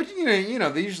 Yeah, but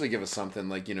they usually give us something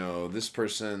like this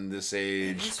person, this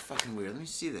age. It's fucking weird. Let me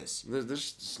see this.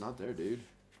 It's not there, dude.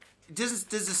 Does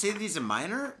it say that he's a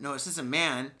minor? No, it says a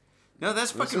man. No,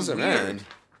 that's fucking weird. Man.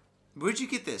 Where'd you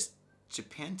get this?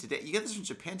 Japan Today. You got this from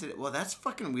Japan Today. Well, that's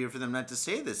fucking weird for them not to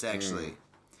say this. Actually,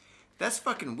 that's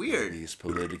fucking weird. He's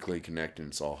politically connected.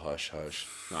 It's all hush hush.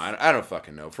 No, I don't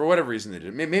fucking know. For whatever reason they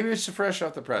did. Maybe it's fresh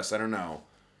off the press. I don't know.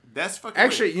 That's fucking.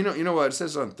 Actually, weird. you know what it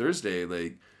says on Thursday.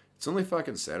 Like it's only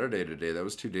fucking Saturday today. That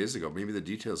was 2 days ago. Maybe the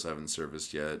details haven't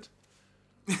surfaced yet.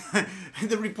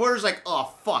 The reporter's like,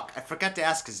 "Oh fuck, I forgot to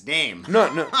ask his name." No,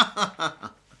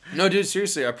 dude.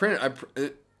 Seriously,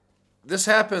 this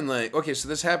happened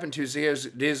this happened 2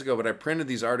 days ago, but I printed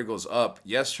these articles up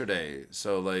yesterday.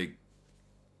 So like,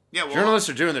 yeah, journalists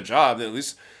are doing their job. At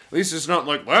least it's not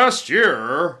like last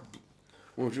year.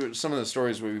 Some of the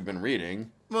stories we've been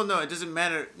reading. Well, no, it doesn't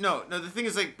matter. No. The thing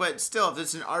is, like, but still, if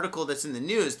it's an article that's in the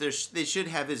news, they should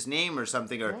have his name or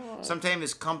something, or sometime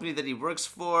his company that he works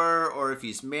for, or if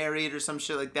he's married or some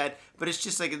shit like that. But it's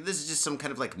just like, this is just some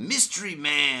kind of like mystery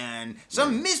man,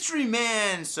 mystery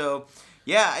man. So,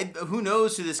 yeah, who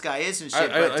knows who this guy is and shit.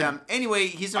 But anyway,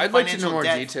 he's in financial debt. I'd like to know more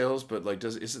details, but like,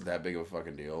 is it that big of a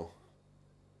fucking deal?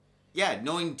 Yeah,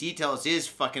 knowing details is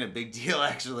fucking a big deal,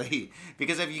 actually.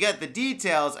 Because if you got the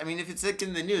details, I mean, if it's like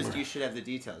in the news, you should have the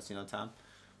details, Tom?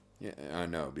 Yeah, I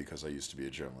know, because I used to be a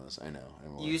journalist. I know.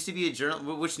 You used to be a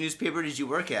journalist? Which newspaper did you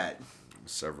work at?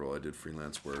 Several. I did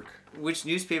freelance work. Which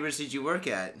newspapers did you work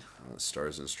at?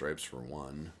 Stars and Stripes for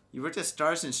one. You worked at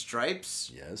Stars and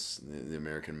Stripes? Yes, the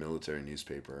American military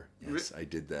newspaper. Yes, I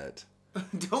did that.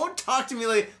 Don't talk to me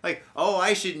like, oh,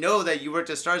 I should know that you worked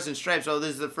at Stars and Stripes. Oh,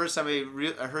 this is the first time I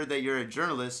heard that you're a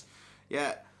journalist.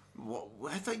 Yeah. Well,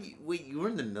 I thought you were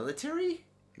in the military?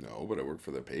 No, but I worked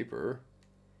for the paper.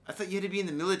 I thought you had to be in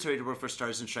the military to work for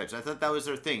Stars and Stripes. I thought that was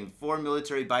their thing. For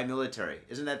military, by military.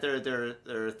 Isn't that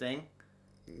their thing?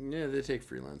 Yeah, they take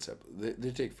freelance.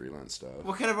 They take freelance stuff.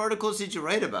 What kind of articles did you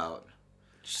write about?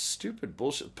 Stupid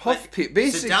bullshit.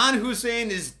 Basically, Saddam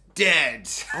Hussein is dead.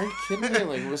 Are you kidding me?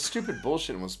 Like, it was stupid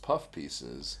bullshit and was puff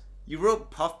pieces. You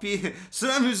wrote puff pieces?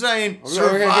 Saddam Hussein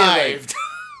survived.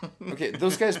 Okay,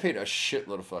 those guys paid a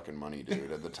shitload of fucking money,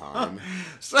 dude, at the time.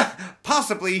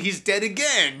 Possibly he's dead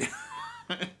again.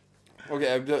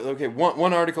 Okay.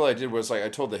 One article I did was like I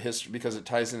told the history because it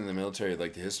ties into the military,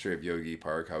 like the history of Yogi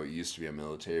Park, how it used to be a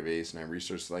military base, and I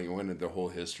researched like went into the whole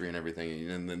history and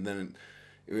everything, and then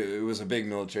it was a big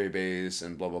military base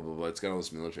and blah blah blah blah. It's got all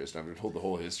this military stuff. I told the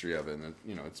whole history of it, and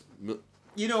it's.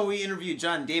 We interviewed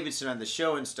John Davidson on the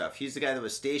show and stuff. He's the guy that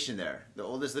was stationed there, the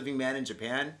oldest living man in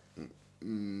Japan.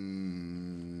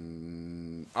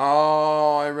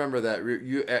 Oh, I remember that.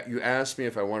 You asked me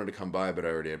if I wanted to come by, but I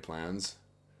already had plans.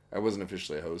 I wasn't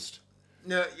officially a host.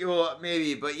 No, well,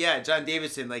 maybe, but yeah, John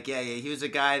Davidson, he was a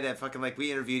guy that fucking,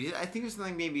 we interviewed. I think it was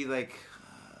something maybe,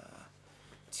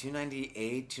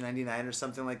 298, 299 or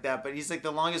something like that, but he's,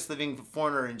 the longest living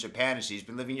foreigner in Japan, and he's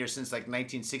been living here since,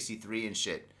 1963 and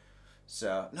shit.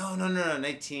 So, no,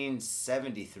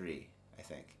 1973, I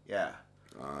think, yeah.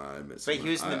 But he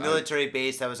was in the military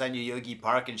base that was on Yogi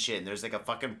Park and shit, and there's a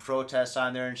fucking protest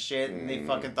on there and shit, and they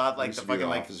fucking thought the fucking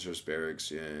officers'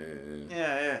 barracks,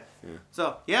 yeah. So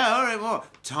all right, well,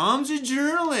 Tom's a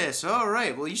journalist. All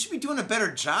right, well, you should be doing a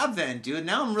better job then, dude.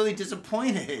 Now I'm really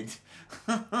disappointed.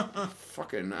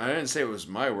 Fucking, I didn't say it was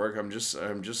my work. I'm just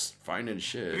finding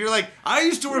shit. You're like, I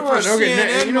used to work for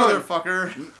CNN,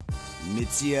 motherfucker.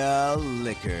 Mitsuya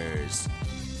Liquors.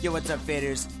 Yo, what's up,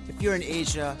 faders? If you're in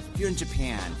Asia, if you're in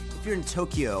Japan, if you're in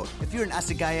Tokyo, if you're in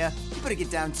Asagaya, you better get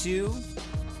down to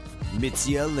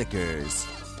Mitsuya Liquors.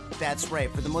 That's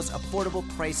right, for the most affordable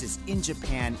prices in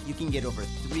Japan, you can get over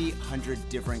 300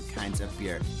 different kinds of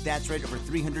beer. That's right, over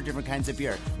 300 different kinds of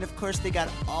beer. And of course, they got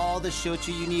all the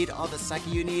shochu you need, all the sake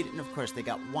you need, and of course, they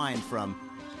got wine from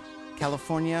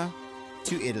California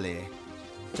to Italy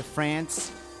to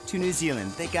France to New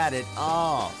Zealand. They got it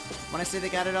all. When I say they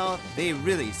got it all, they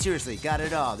really, seriously got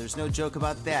it all. There's no joke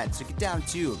about that. So get down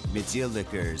to Mitsuya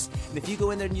Liquors. And if you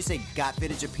go in there and you say, Got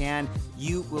Faded Japan,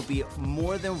 you will be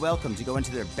more than welcome to go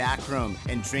into their back room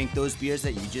and drink those beers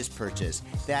that you just purchased.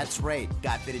 That's right,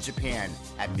 Got Faded Japan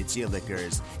at Mitsuya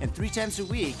Liquors. And 3 times a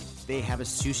week, they have a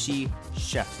sushi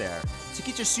chef there. So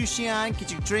get your sushi on,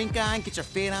 get your drink on, get your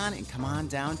fade on, and come on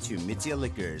down to Mitsuya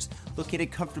Liquors,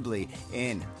 located comfortably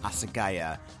in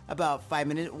Asagaya, about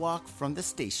 5-minute walk from the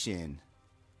station.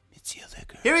 Mitsuya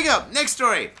Liquors. Here we go. Next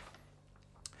story.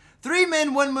 3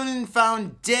 men, 1 woman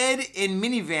found dead in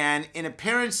minivan in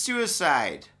apparent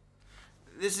suicide.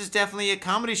 This is definitely a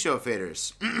comedy show,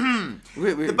 faders.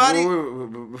 wait, the body.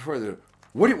 Wait, before the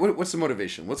what's the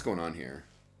motivation? What's going on here?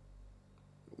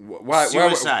 Why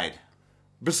suicide?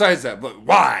 Besides that, but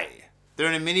why?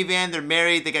 They're in a minivan. They're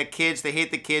married. They got kids. They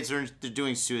hate the kids. They're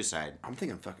doing suicide. I'm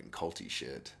thinking fucking culty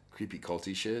shit, creepy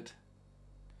culty shit.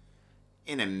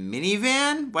 In a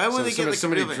minivan? Why would they get like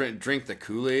somebody drink the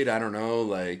Kool-Aid? I don't know.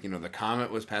 Like, the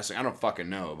comet was passing. I don't fucking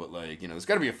know. But like, there's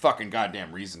got to be a fucking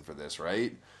goddamn reason for this,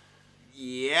 right?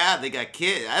 Yeah, they got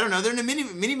kids. I don't know. They're in a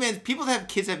minivan. People that have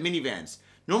kids have minivans.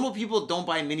 Normal people don't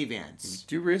buy minivans.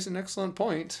 You raise an excellent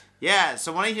point. Yeah.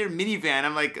 So when I hear minivan,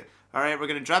 I'm like, all right, we're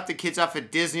gonna drop the kids off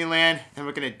at Disneyland, then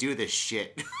we're gonna do this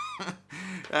shit.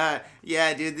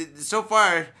 Yeah, dude. So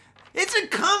far, it's a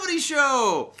comedy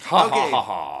show. Ha ha ha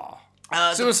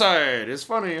ha. Suicide is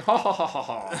funny. Ha ha ha ha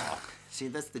ha. See,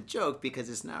 that's the joke because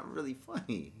it's not really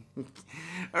funny.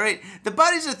 All right, the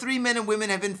bodies of 3 men and women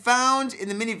have been found in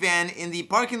the minivan in the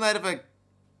parking lot of a.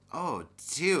 Oh,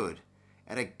 dude,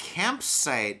 at a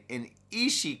campsite in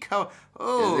Ishikawa.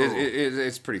 Oh,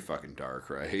 it's pretty fucking dark,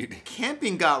 right?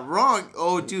 Camping got wrong.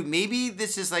 Oh, dude, maybe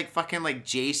this is like fucking like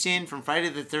Jason from Friday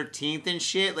the 13th and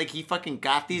shit. Like he fucking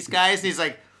got these guys and he's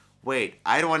like, wait,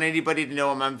 I don't want anybody to know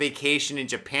I'm on vacation in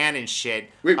Japan and shit.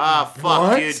 Wait, fuck,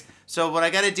 what? dude. So what I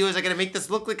gotta do is I gotta make this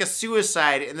look like a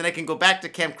suicide and then I can go back to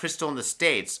Camp Crystal in the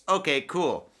States. Okay,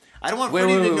 cool. I don't want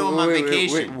Freddie to know I'm on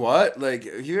vacation. Wait, what? Like,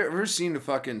 have you ever seen a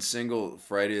fucking single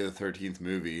Friday the 13th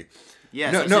movie?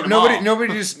 Yes,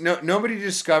 nobody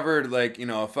discovered like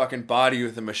a fucking body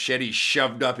with a machete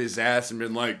shoved up his ass and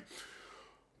been like,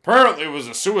 apparently it was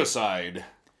a suicide.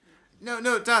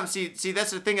 No, Tom. See,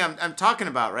 that's the thing I'm talking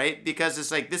about, right? Because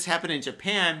it's like this happened in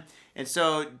Japan, and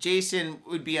so Jason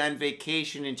would be on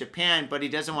vacation in Japan, but he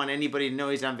doesn't want anybody to know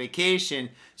he's on vacation.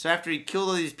 So after he killed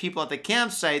all these people at the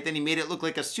campsite, then he made it look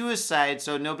like a suicide,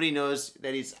 so nobody knows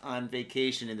that he's on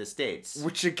vacation in the States.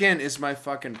 Which again is my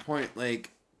fucking point,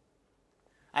 like.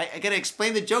 I gotta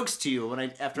explain the jokes to you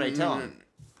after I tell them.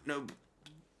 No.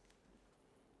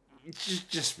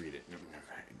 Just read it.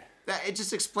 It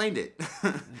just explained it.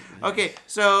 Okay,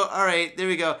 so, all right, there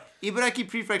we go. Ibaraki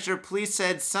Prefecture police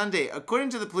said Sunday, according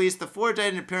to the police, the 4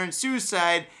 died in apparent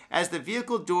suicide as the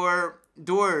vehicle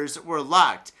doors were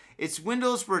locked. Its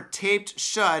windows were taped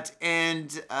shut,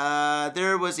 and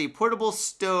there was a portable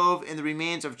stove and the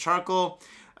remains of charcoal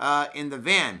in the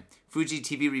van. Fuji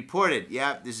TV reported,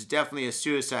 yeah, this is definitely a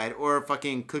suicide or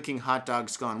fucking cooking hot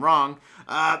dogs gone wrong.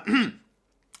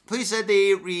 Police said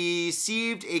they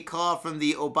received a call from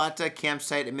the Obata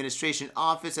Campsite Administration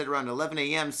Office at around 11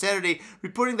 a.m. Saturday,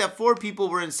 reporting that 4 people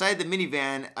were inside the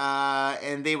minivan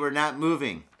and they were not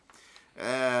moving.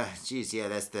 Geez, yeah,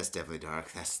 that's definitely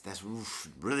dark. That's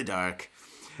really dark.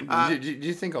 Do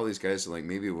you think all these guys are like,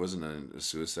 maybe it wasn't a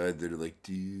suicide? They're like,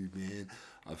 dude, man,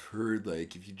 I've heard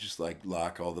like if you just like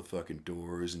lock all the fucking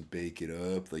doors and bake it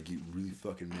up, like you really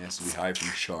fucking massively high from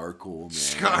charcoal, man.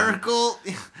 Charcoal?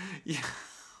 Yeah.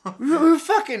 Who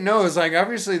fucking knows? Like,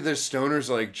 obviously, there's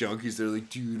stoners like junkies. They're like,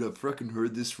 dude, I fucking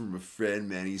heard this from a friend,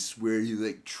 man. He swear he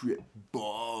like tripped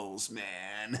balls,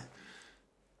 man.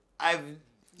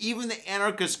 Even the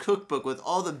Anarchist Cookbook with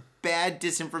all the bad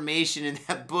disinformation in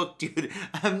that book, dude,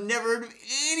 I've never heard of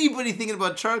anybody thinking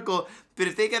about charcoal. But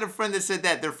if they got a friend that said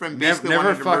that, their friend basically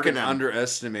wanted to murder them. Never fucking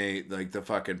underestimate like the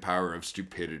fucking power of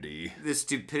stupidity. The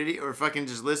stupidity, or fucking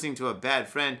just listening to a bad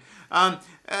friend.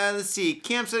 Let's see.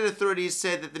 Campsite authorities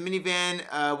said that the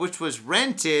minivan, which was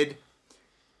rented.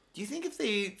 Do you think if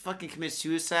they fucking commit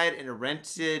suicide in a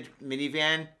rented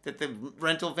minivan, that the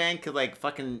rental van could like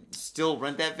fucking still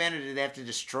rent that van, or do they have to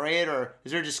destroy it, or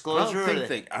is there a disclosure?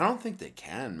 I don't think they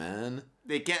can, man.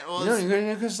 They can't. Well,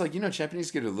 because like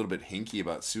Japanese get a little bit hinky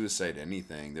about suicide.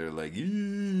 Anything, they're like, we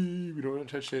don't want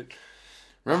to touch it.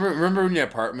 Remember when you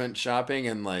apartment shopping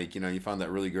and like you found that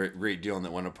really great deal in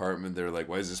that one apartment? They're like,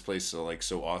 why is this place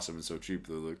so awesome and so cheap?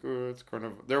 They're like, oh, it's kind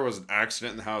of, there was an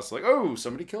accident in the house. Like, oh,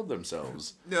 somebody killed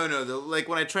themselves. No. Like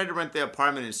when I tried to rent the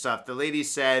apartment and stuff, the lady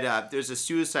said there's a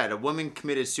suicide. A woman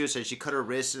committed suicide. She cut her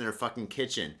wrist in her fucking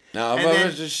kitchen. No,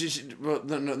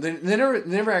 they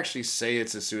never actually say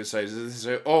it's a suicide. They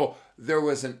say, oh, there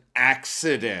was an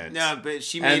accident. No, but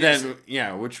she made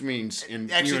which means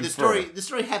actually the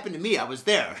story happened to me. I was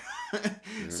there.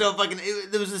 So fucking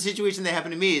there was a situation that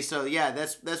happened to me. So yeah,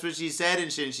 that's what she said,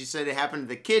 and she said it happened in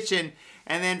the kitchen.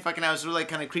 And then fucking I was really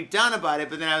kind of creeped down about it,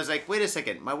 but then I was like, wait a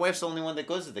second, my wife's the only one that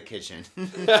goes to the kitchen.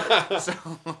 So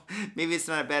maybe it's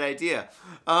not a bad idea.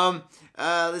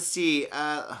 Let's see.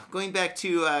 Going back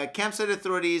to campsite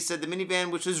authorities said the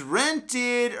minivan, which was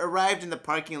rented, arrived in the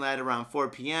parking lot around 4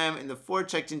 p.m. and the 4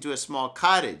 checked into a small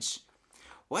cottage.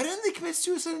 Why didn't they commit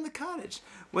suicide in the cottage?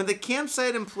 When the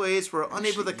campsite employees were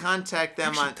unable to contact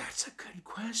them on... That's a good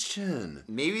question.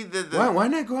 Maybe the... Why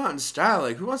not go out in style?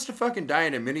 Like, who wants to fucking die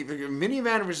in a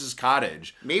minivan versus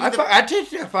cottage? Maybe I'd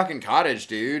take a fucking cottage,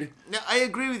 dude. No, I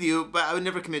agree with you, but I would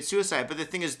never commit suicide. But the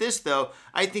thing is this, though.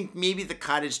 I think maybe the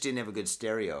cottage didn't have a good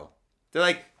stereo. They're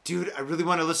like, dude, I really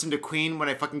want to listen to Queen when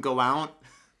I fucking go out.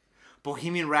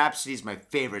 Bohemian Rhapsody is my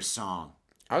favorite song.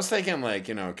 I was thinking, like,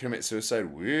 commit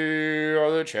suicide. We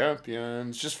are the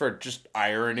champions. Just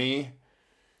irony.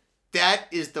 That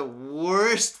is the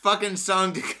worst fucking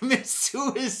song to commit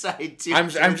suicide to.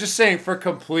 I'm just saying for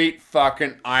complete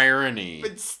fucking irony.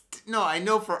 But no, I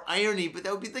know for irony, but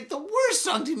that would be like the worst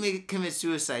song to commit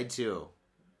suicide to.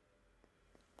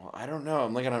 Well, I don't know.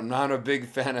 I'm not a big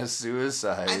fan of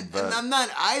suicide, but I'm not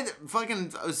either.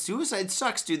 Fucking suicide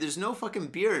sucks, dude. There's no fucking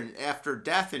beer after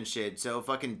death and shit. So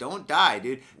fucking don't die,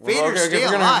 dude. Vader, stay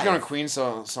alive. If we're gonna Queen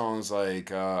songs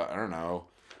like I don't know.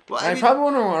 Well, I probably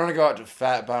want to go out to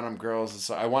fat bottom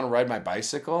girls. I want to ride my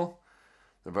bicycle.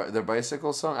 The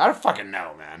bicycle song. I don't fucking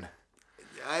know, man.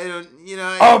 I don't.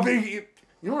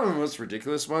 You know one of the most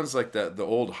ridiculous ones? Like the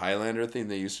old Highlander thing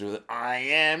they used to do. I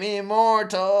am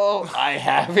immortal. I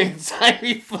have inside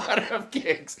me flood of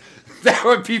kicks. That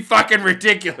would be fucking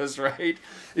ridiculous, right?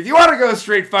 If you want to go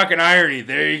straight fucking irony,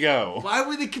 there you go. Why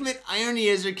would they commit irony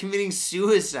as they're committing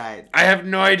suicide? I have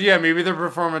no idea. Maybe the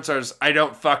performance artists. I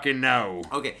don't fucking know.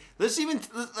 Okay, let's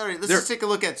just take a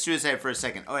look at suicide for a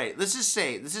second. All right, let's just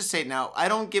say now, I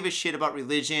don't give a shit about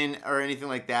religion or anything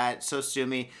like that, so sue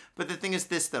me. But the thing is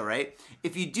this, though, right?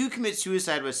 If you do commit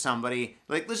suicide with somebody,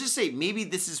 like, let's just say maybe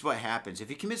this is what happens. If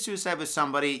you commit suicide with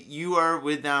somebody, you are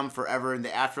with them forever in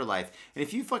the afterlife. And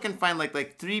if you fucking find,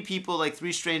 like 3 people, like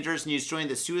 3 strangers, and you join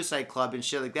the suicide club and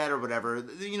shit like that or whatever,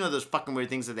 you know those fucking weird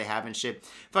things that they have and shit.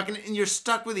 Fucking, and you're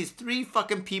stuck with these 3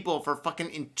 fucking people for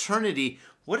fucking eternity.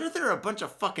 What if they're a bunch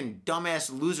of fucking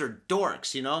dumbass loser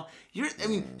dorks, you know?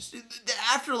 The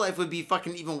afterlife would be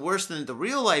fucking even worse than the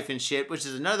real life and shit, which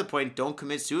is another point. Don't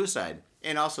commit suicide.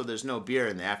 And also, there's no beer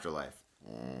in the afterlife.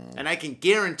 And I can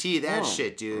guarantee that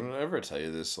shit, dude. Did I ever tell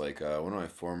you this? Like, one of my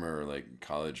former,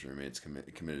 college roommates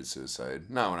committed suicide.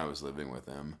 Not when I was living with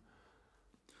him.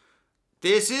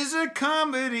 This is a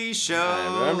comedy show.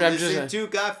 I'm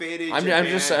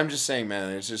just saying,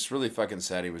 man. It's just really fucking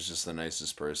sad. He was just the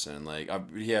nicest person. Like,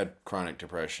 he had chronic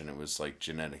depression. It was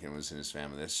genetic, and it was in his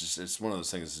family. It's one of those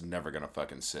things that's never gonna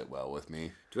fucking sit well with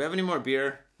me. Do we have any more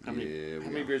beer? How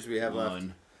many beers do we have left?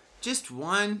 One. Just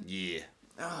one? Yeah.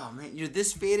 Oh man, you're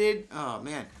this faded. Oh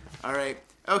man. All right.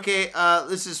 Okay.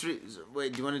 Let's just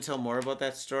wait. Do you want to tell more about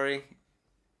that story?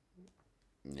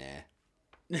 Nah.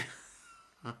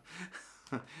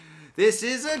 This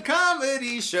is a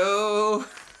comedy show.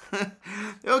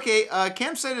 Okay,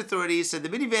 campsite authorities said the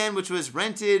minivan, which was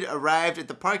rented, arrived at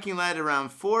the parking lot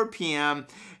around 4 p.m.,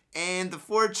 and the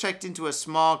Ford checked into a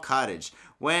small cottage.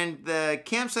 When the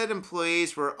campsite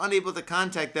employees were unable to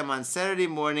contact them on Saturday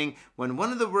morning, when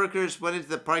one of the workers went into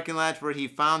the parking lot where he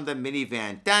found the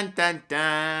minivan. Dun, dun,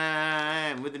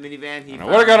 dun. With the minivan, he would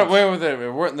have got away with it.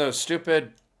 It weren't those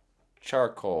stupid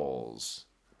charcoals.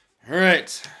 All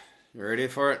right. You ready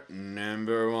for it?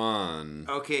 Number 1.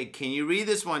 Okay, can you read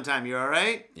this one time? You all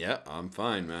right? Yeah, I'm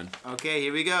fine, man. Okay,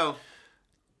 here we go.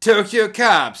 Tokyo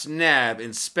cops nab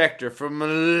inspector for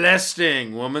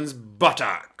molesting woman's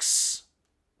buttocks.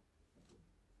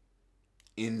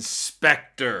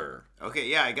 Inspector. Okay,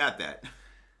 yeah, I got that.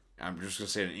 I'm just going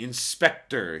to say an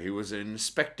inspector. He was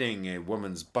inspecting a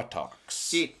woman's buttocks.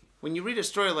 See, when you read a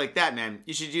story like that, man,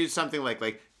 you should do something like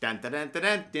dun dun dun dun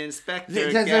dun,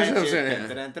 inspector, got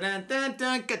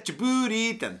your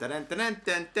booty, dun dun dun dun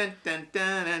dun dun dun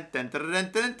dun dun dun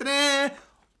dun dun.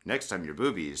 Next time your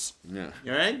boobies. Yeah.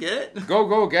 You alright? Get it?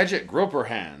 Go gadget groper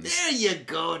hands. There you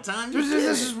go, Tom.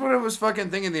 This is what I was fucking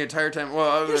thinking the entire time.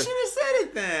 Well, you should have said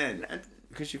it then.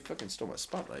 Because you fucking stole my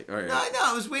spotlight. All right. No,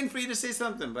 I was waiting for you to say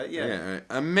something, but yeah. Yeah.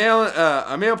 All right.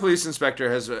 A male police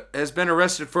inspector has been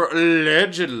arrested for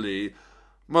allegedly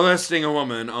molesting a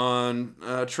woman on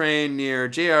a train near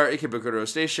JR Ikebukuro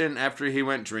Station after he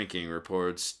went drinking,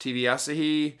 reports TV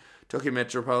Asahi. Tokyo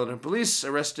Metropolitan Police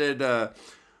arrested,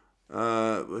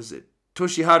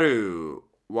 Toshiharu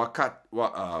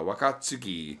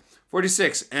Wakatsuki,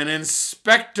 46, an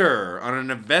inspector on an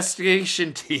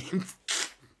investigation team.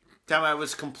 Tom, I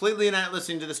was completely not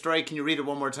listening to the story. Can you read it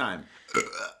one more time?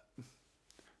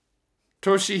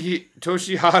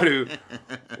 Toshiharu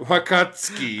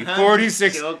Wakatsuki,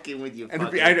 46. I'm joking with you,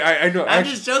 fucker. I know. I'm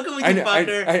just joking with you,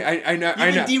 fucker. I know.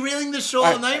 You've been derailing the show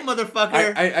all night,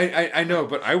 motherfucker. I know,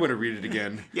 but I want to read it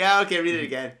again. Yeah, okay, read it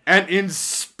again. An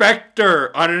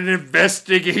inspector on an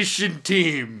investigation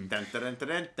team Dun, dun,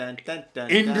 dun, dun, dun,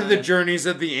 dun, into the journeys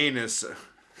of the anus.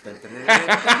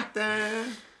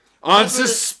 On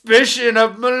suspicion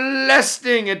of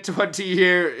molesting a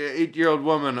 28-year-old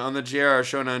woman on the JR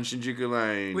Shonan Shinjuku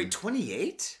line. Wait,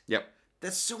 28? Yep.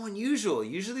 That's so unusual.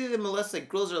 Usually they molest like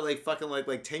girls are like fucking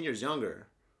like 10 years younger.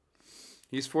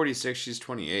 He's 46, she's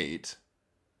 28.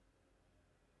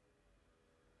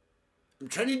 I'm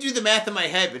trying to do the math in my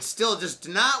head, but still just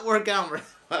did not work out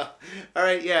well. All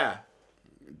right, yeah.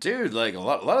 Dude, like a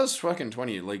lot of those fucking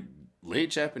 20 like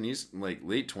late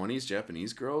 20s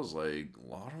Japanese girls, like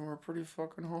a lot of them are pretty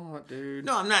fucking hot, dude.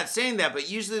 No, I'm not saying that, but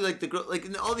usually like the girl, like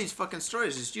in all these fucking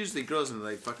stories, it's usually girls in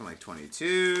like fucking like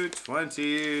 22,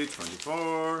 20,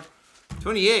 24,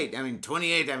 28. I mean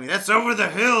 28. I mean that's over the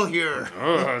hill here.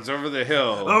 Oh, it's over the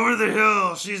hill. Over the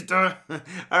hill. She's done.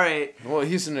 All right. Well,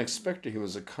 he's an inspector. He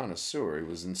was a connoisseur. He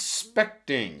was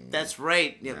inspecting. That's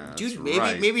right. Yeah, that's dude,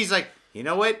 right. maybe he's like, you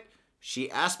know what?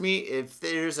 She asked me if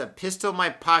there's a pistol in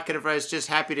my pocket if I was just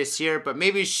happy to see her, but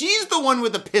maybe she's the one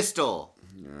with the pistol.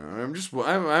 I'm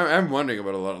wondering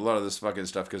about a lot of this fucking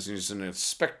stuff because he's an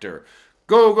inspector.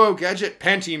 Go gadget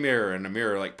panty mirror, and a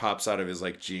mirror like pops out of his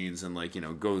like jeans and like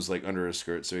goes like under his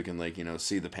skirt so he can like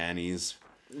see the panties.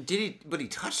 Did he? But he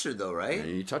touched her though, right? Yeah,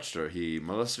 he touched her. He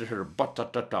molested her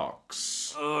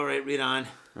buttocks. All right, read on.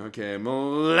 Okay,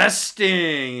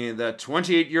 molesting the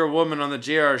 28-year-old woman on the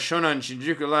JR Shonan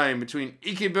Shinjuku line between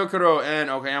Ikebukuro and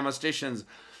Okayama stations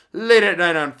late at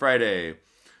night on Friday.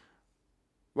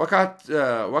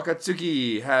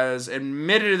 Wakatsuki has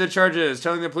admitted to the charges,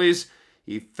 telling the police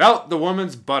he felt the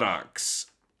woman's buttocks.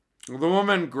 The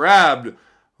woman grabbed...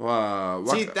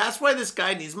 See, that's why this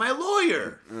guy needs my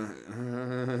lawyer.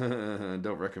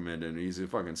 Don't recommend him. He's a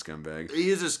fucking scumbag.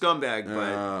 He is a scumbag,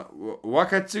 but...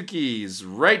 Wakatsuki's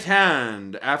right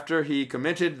hand after he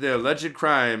committed the alleged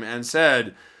crime and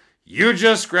said, "You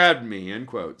just grabbed me," in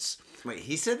quotes. Wait,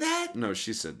 he said that? No,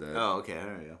 she said that. Oh, okay.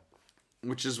 There we go.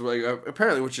 Which is like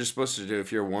apparently what you're supposed to do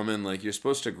if you're a woman. Like you're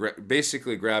supposed to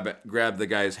basically grab the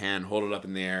guy's hand, hold it up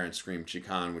in the air, and scream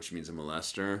 "Chikan," which means a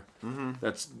molester. Mm-hmm.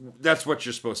 That's what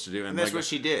you're supposed to do, and that's like, what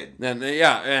she did. And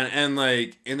and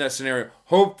like in that scenario,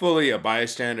 hopefully a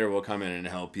bystander will come in and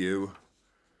help you.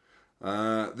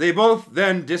 They both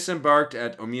then disembarked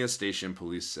at Omiya Station.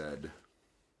 Police said.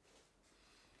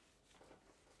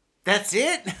 That's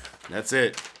it. That's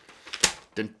it.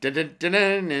 Dun, dun, dun, dun,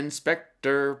 dun,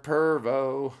 Inspector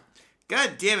Pervo.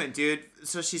 God damn it, dude.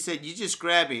 So she said, "You just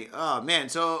grabbed me." Oh, man.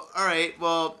 So, all right.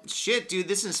 Well, shit, dude.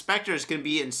 This inspector is going to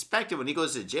be inspected when he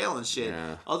goes to jail and shit.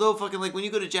 Yeah. Although, fucking, like, when you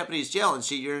go to Japanese jail and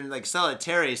shit, you're in, like,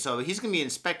 solitary. So he's going to be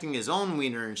inspecting his own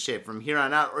wiener and shit from here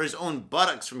on out. Or his own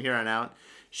buttocks from here on out.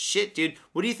 Shit, dude.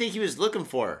 What do you think he was looking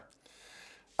for?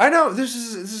 I know. This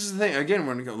is the thing. Again,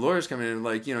 when lawyers come in,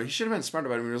 like, he should have been smart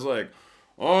about it. He was like...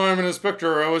 "Oh, I'm an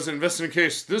inspector. I was investigating a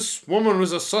case. This woman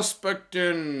was a suspect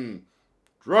in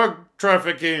drug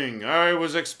trafficking. I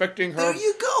was expecting her... There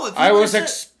you go. I was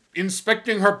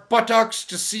inspecting her buttocks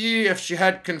to see if she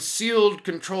had concealed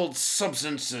controlled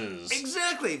substances."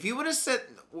 Exactly. If you would have said,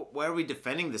 "Why are we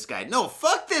defending this guy?" No,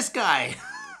 fuck this guy.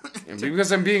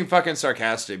 Because I'm being fucking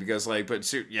sarcastic. Because, like,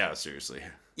 seriously.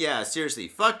 Yeah, seriously.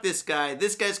 Fuck this guy.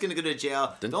 This guy's gonna go to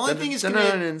jail. The only thing is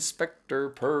gonna...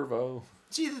 Inspector Pervo.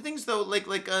 See, the things though, like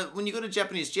when you go to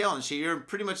Japanese jail and shit, you're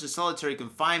pretty much in solitary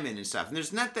confinement and stuff. And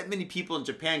there's not that many people in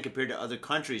Japan compared to other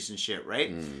countries and shit,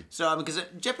 right? So, because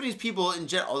Japanese people in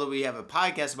general, although we have a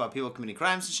podcast about people committing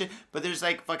crimes and shit, but there's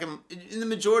like fucking, in the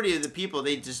majority of the people,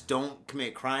 they just don't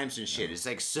commit crimes and shit. It's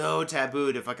like so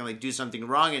taboo to fucking like do something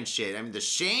wrong and shit. I mean, the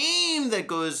shame that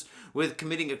goes with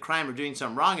committing a crime or doing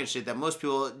something wrong and shit, that most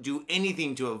people do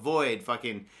anything to avoid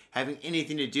fucking having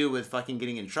anything to do with fucking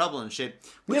getting in trouble and shit,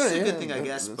 which is a good thing, I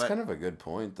guess. That's kind of a good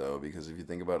point, though, because if you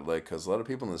think about it, like, because a lot of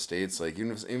people in the States, like,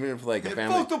 even if like, a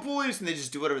family... Fuck the police, and they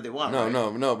just do whatever they want,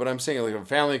 No, but I'm saying, like, if a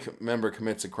family member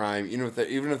commits a crime, even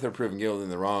if they're proven guilty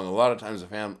and they're wrong, a lot of times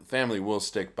a family will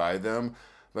stick by them.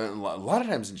 But a lot of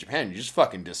times in Japan, you're just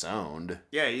fucking disowned.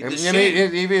 Yeah, even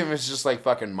if it's just, like,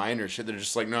 fucking minor shit, they're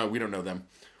just like, no, we don't know them.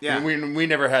 Yeah. We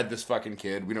never had this fucking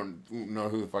kid. We don't know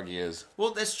who the fuck he is. Well,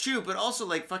 that's true, but also,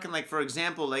 like, fucking, like, for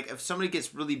example, like, if somebody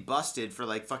gets really busted for,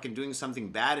 like, fucking doing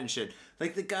something bad and shit,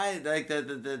 like, the guy, like,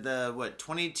 the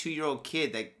 22-year-old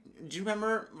kid, like, do you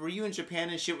remember, were you in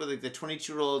Japan and shit where, like, the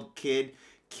 22-year-old kid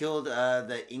killed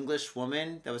the English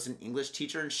woman that was an English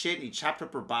teacher and shit. And he chopped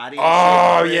up her body.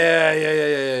 Oh,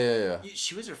 yeah.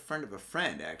 She was a friend of a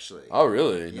friend, actually. Oh,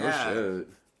 really? Yeah. No shit.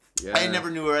 Yeah. I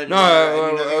never knew her.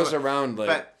 I was around,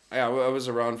 I was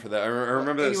around for that. I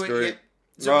remember that story.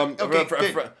 So,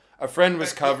 a friend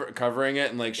was covering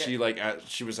it, and like she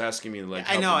was asking me like.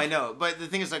 I know. But the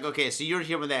thing is, like, okay, so you're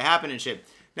here when that happened and shit.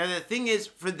 Now the thing is,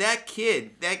 for that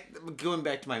kid, going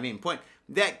back to my main point,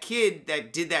 that kid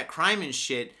that did that crime and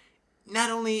shit,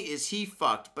 not only is he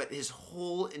fucked, but his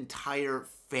whole entire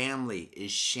family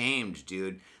is shamed,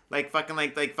 dude. Like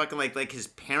his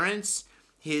parents,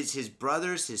 his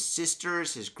brothers, his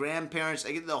sisters, his grandparents,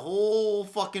 like the whole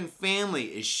fucking family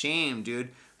is shamed, dude.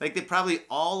 Like they probably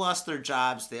all lost their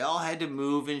jobs. They all had to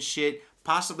move and shit.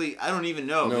 Possibly, I don't even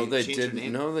know. No, they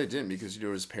didn't. No, they didn't, because you know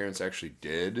what his parents actually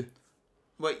did.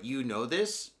 What, you know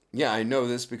this? Yeah, I know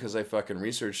this because I fucking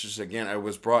researched this again. I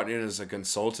was brought in as a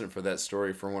consultant for that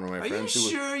story from one of my friends. Are you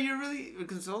sure you're really a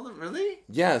consultant? Really?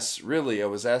 Yes, really. I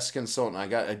was asked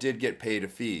consultant. I did get paid a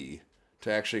fee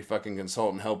to actually fucking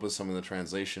consult and help with some of the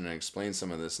translation and explain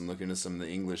some of this and look into some of the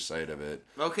English side of it.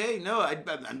 Okay, no,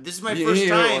 this is my first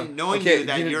time knowing you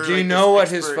that you're. Do you know what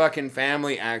his fucking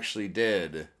family actually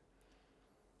did?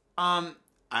 I'm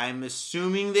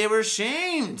assuming they were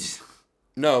shamed.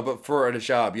 No, but for a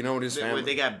job, you know what his family...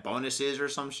 They got bonuses or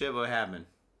some shit? What happened?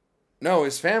 No,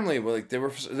 his family, like, they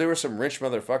were some rich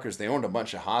motherfuckers. They owned a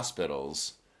bunch of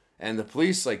hospitals. And the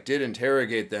police, like, did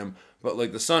interrogate them, but,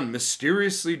 like, the son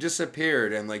mysteriously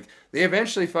disappeared. And, like, they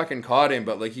eventually fucking caught him,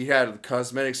 but, like, he had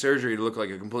cosmetic surgery to look like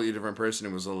a completely different person.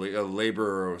 It was a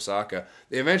laborer of Osaka.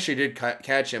 They eventually did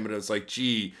catch him, but it was like,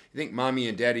 gee, you think mommy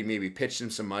and daddy maybe pitched him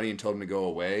some money and told him to go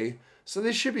away? So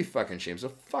they should be fucking shamed, so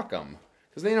fuck them.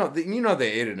 Because they know, they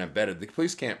aided and abetted. The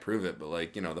police can't prove it, but,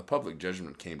 like, you know, the public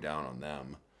judgment came down on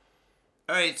them.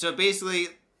 All right, so basically,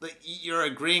 like, you're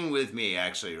agreeing with me,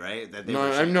 actually, right? That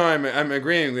I'm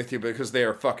agreeing with you because they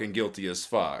are fucking guilty as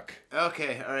fuck.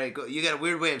 Okay, all right, cool. You got a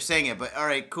weird way of saying it, but all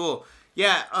right, cool.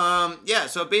 Yeah,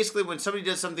 so basically when somebody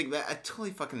does something that I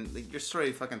totally fucking, like, your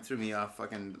story fucking threw me off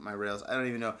fucking my rails. I don't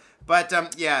even know. But,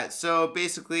 yeah, so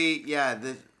basically, yeah,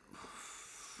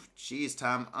 jeez,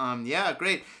 Tom. Yeah,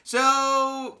 great.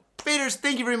 So, faders,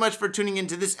 thank you very much for tuning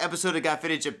into this episode of Got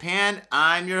Faded Japan.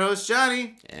 I'm your host,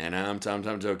 Johnny. And I'm Tom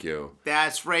Tokyo.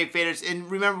 That's right, faders. And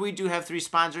remember, we do have 3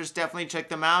 sponsors. Definitely check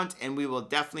them out. And we will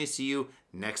definitely see you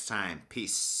next time.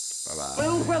 Peace. Bye-bye. My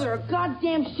own brother, a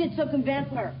goddamn shit-sucking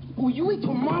vampire. Oh, you wait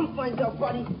till Mom finds out,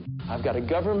 buddy. I've got a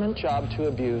government job to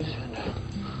abuse and a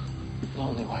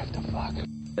lonely wife to fuck.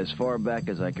 As far back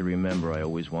as I can remember, I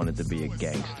always wanted to be a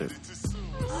gangster.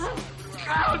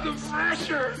 God, the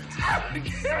pressure! I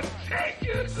can't take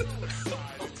it!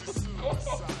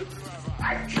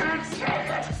 I can't take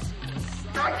it!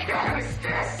 I can't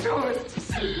stand to it!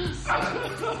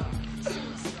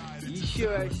 You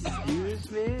sure I should do this,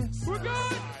 man? We're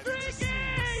going freaky!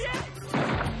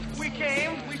 We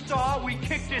came, we saw, we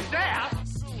kicked his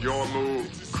ass! Your move,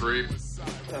 creep.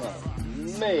 Oh,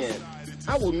 man.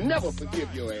 I will never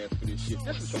forgive your ass for this shit.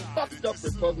 This is some fucked up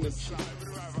repugnant shit.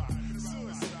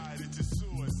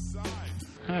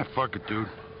 Ah, fuck it, dude.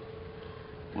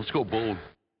 Let's go bold.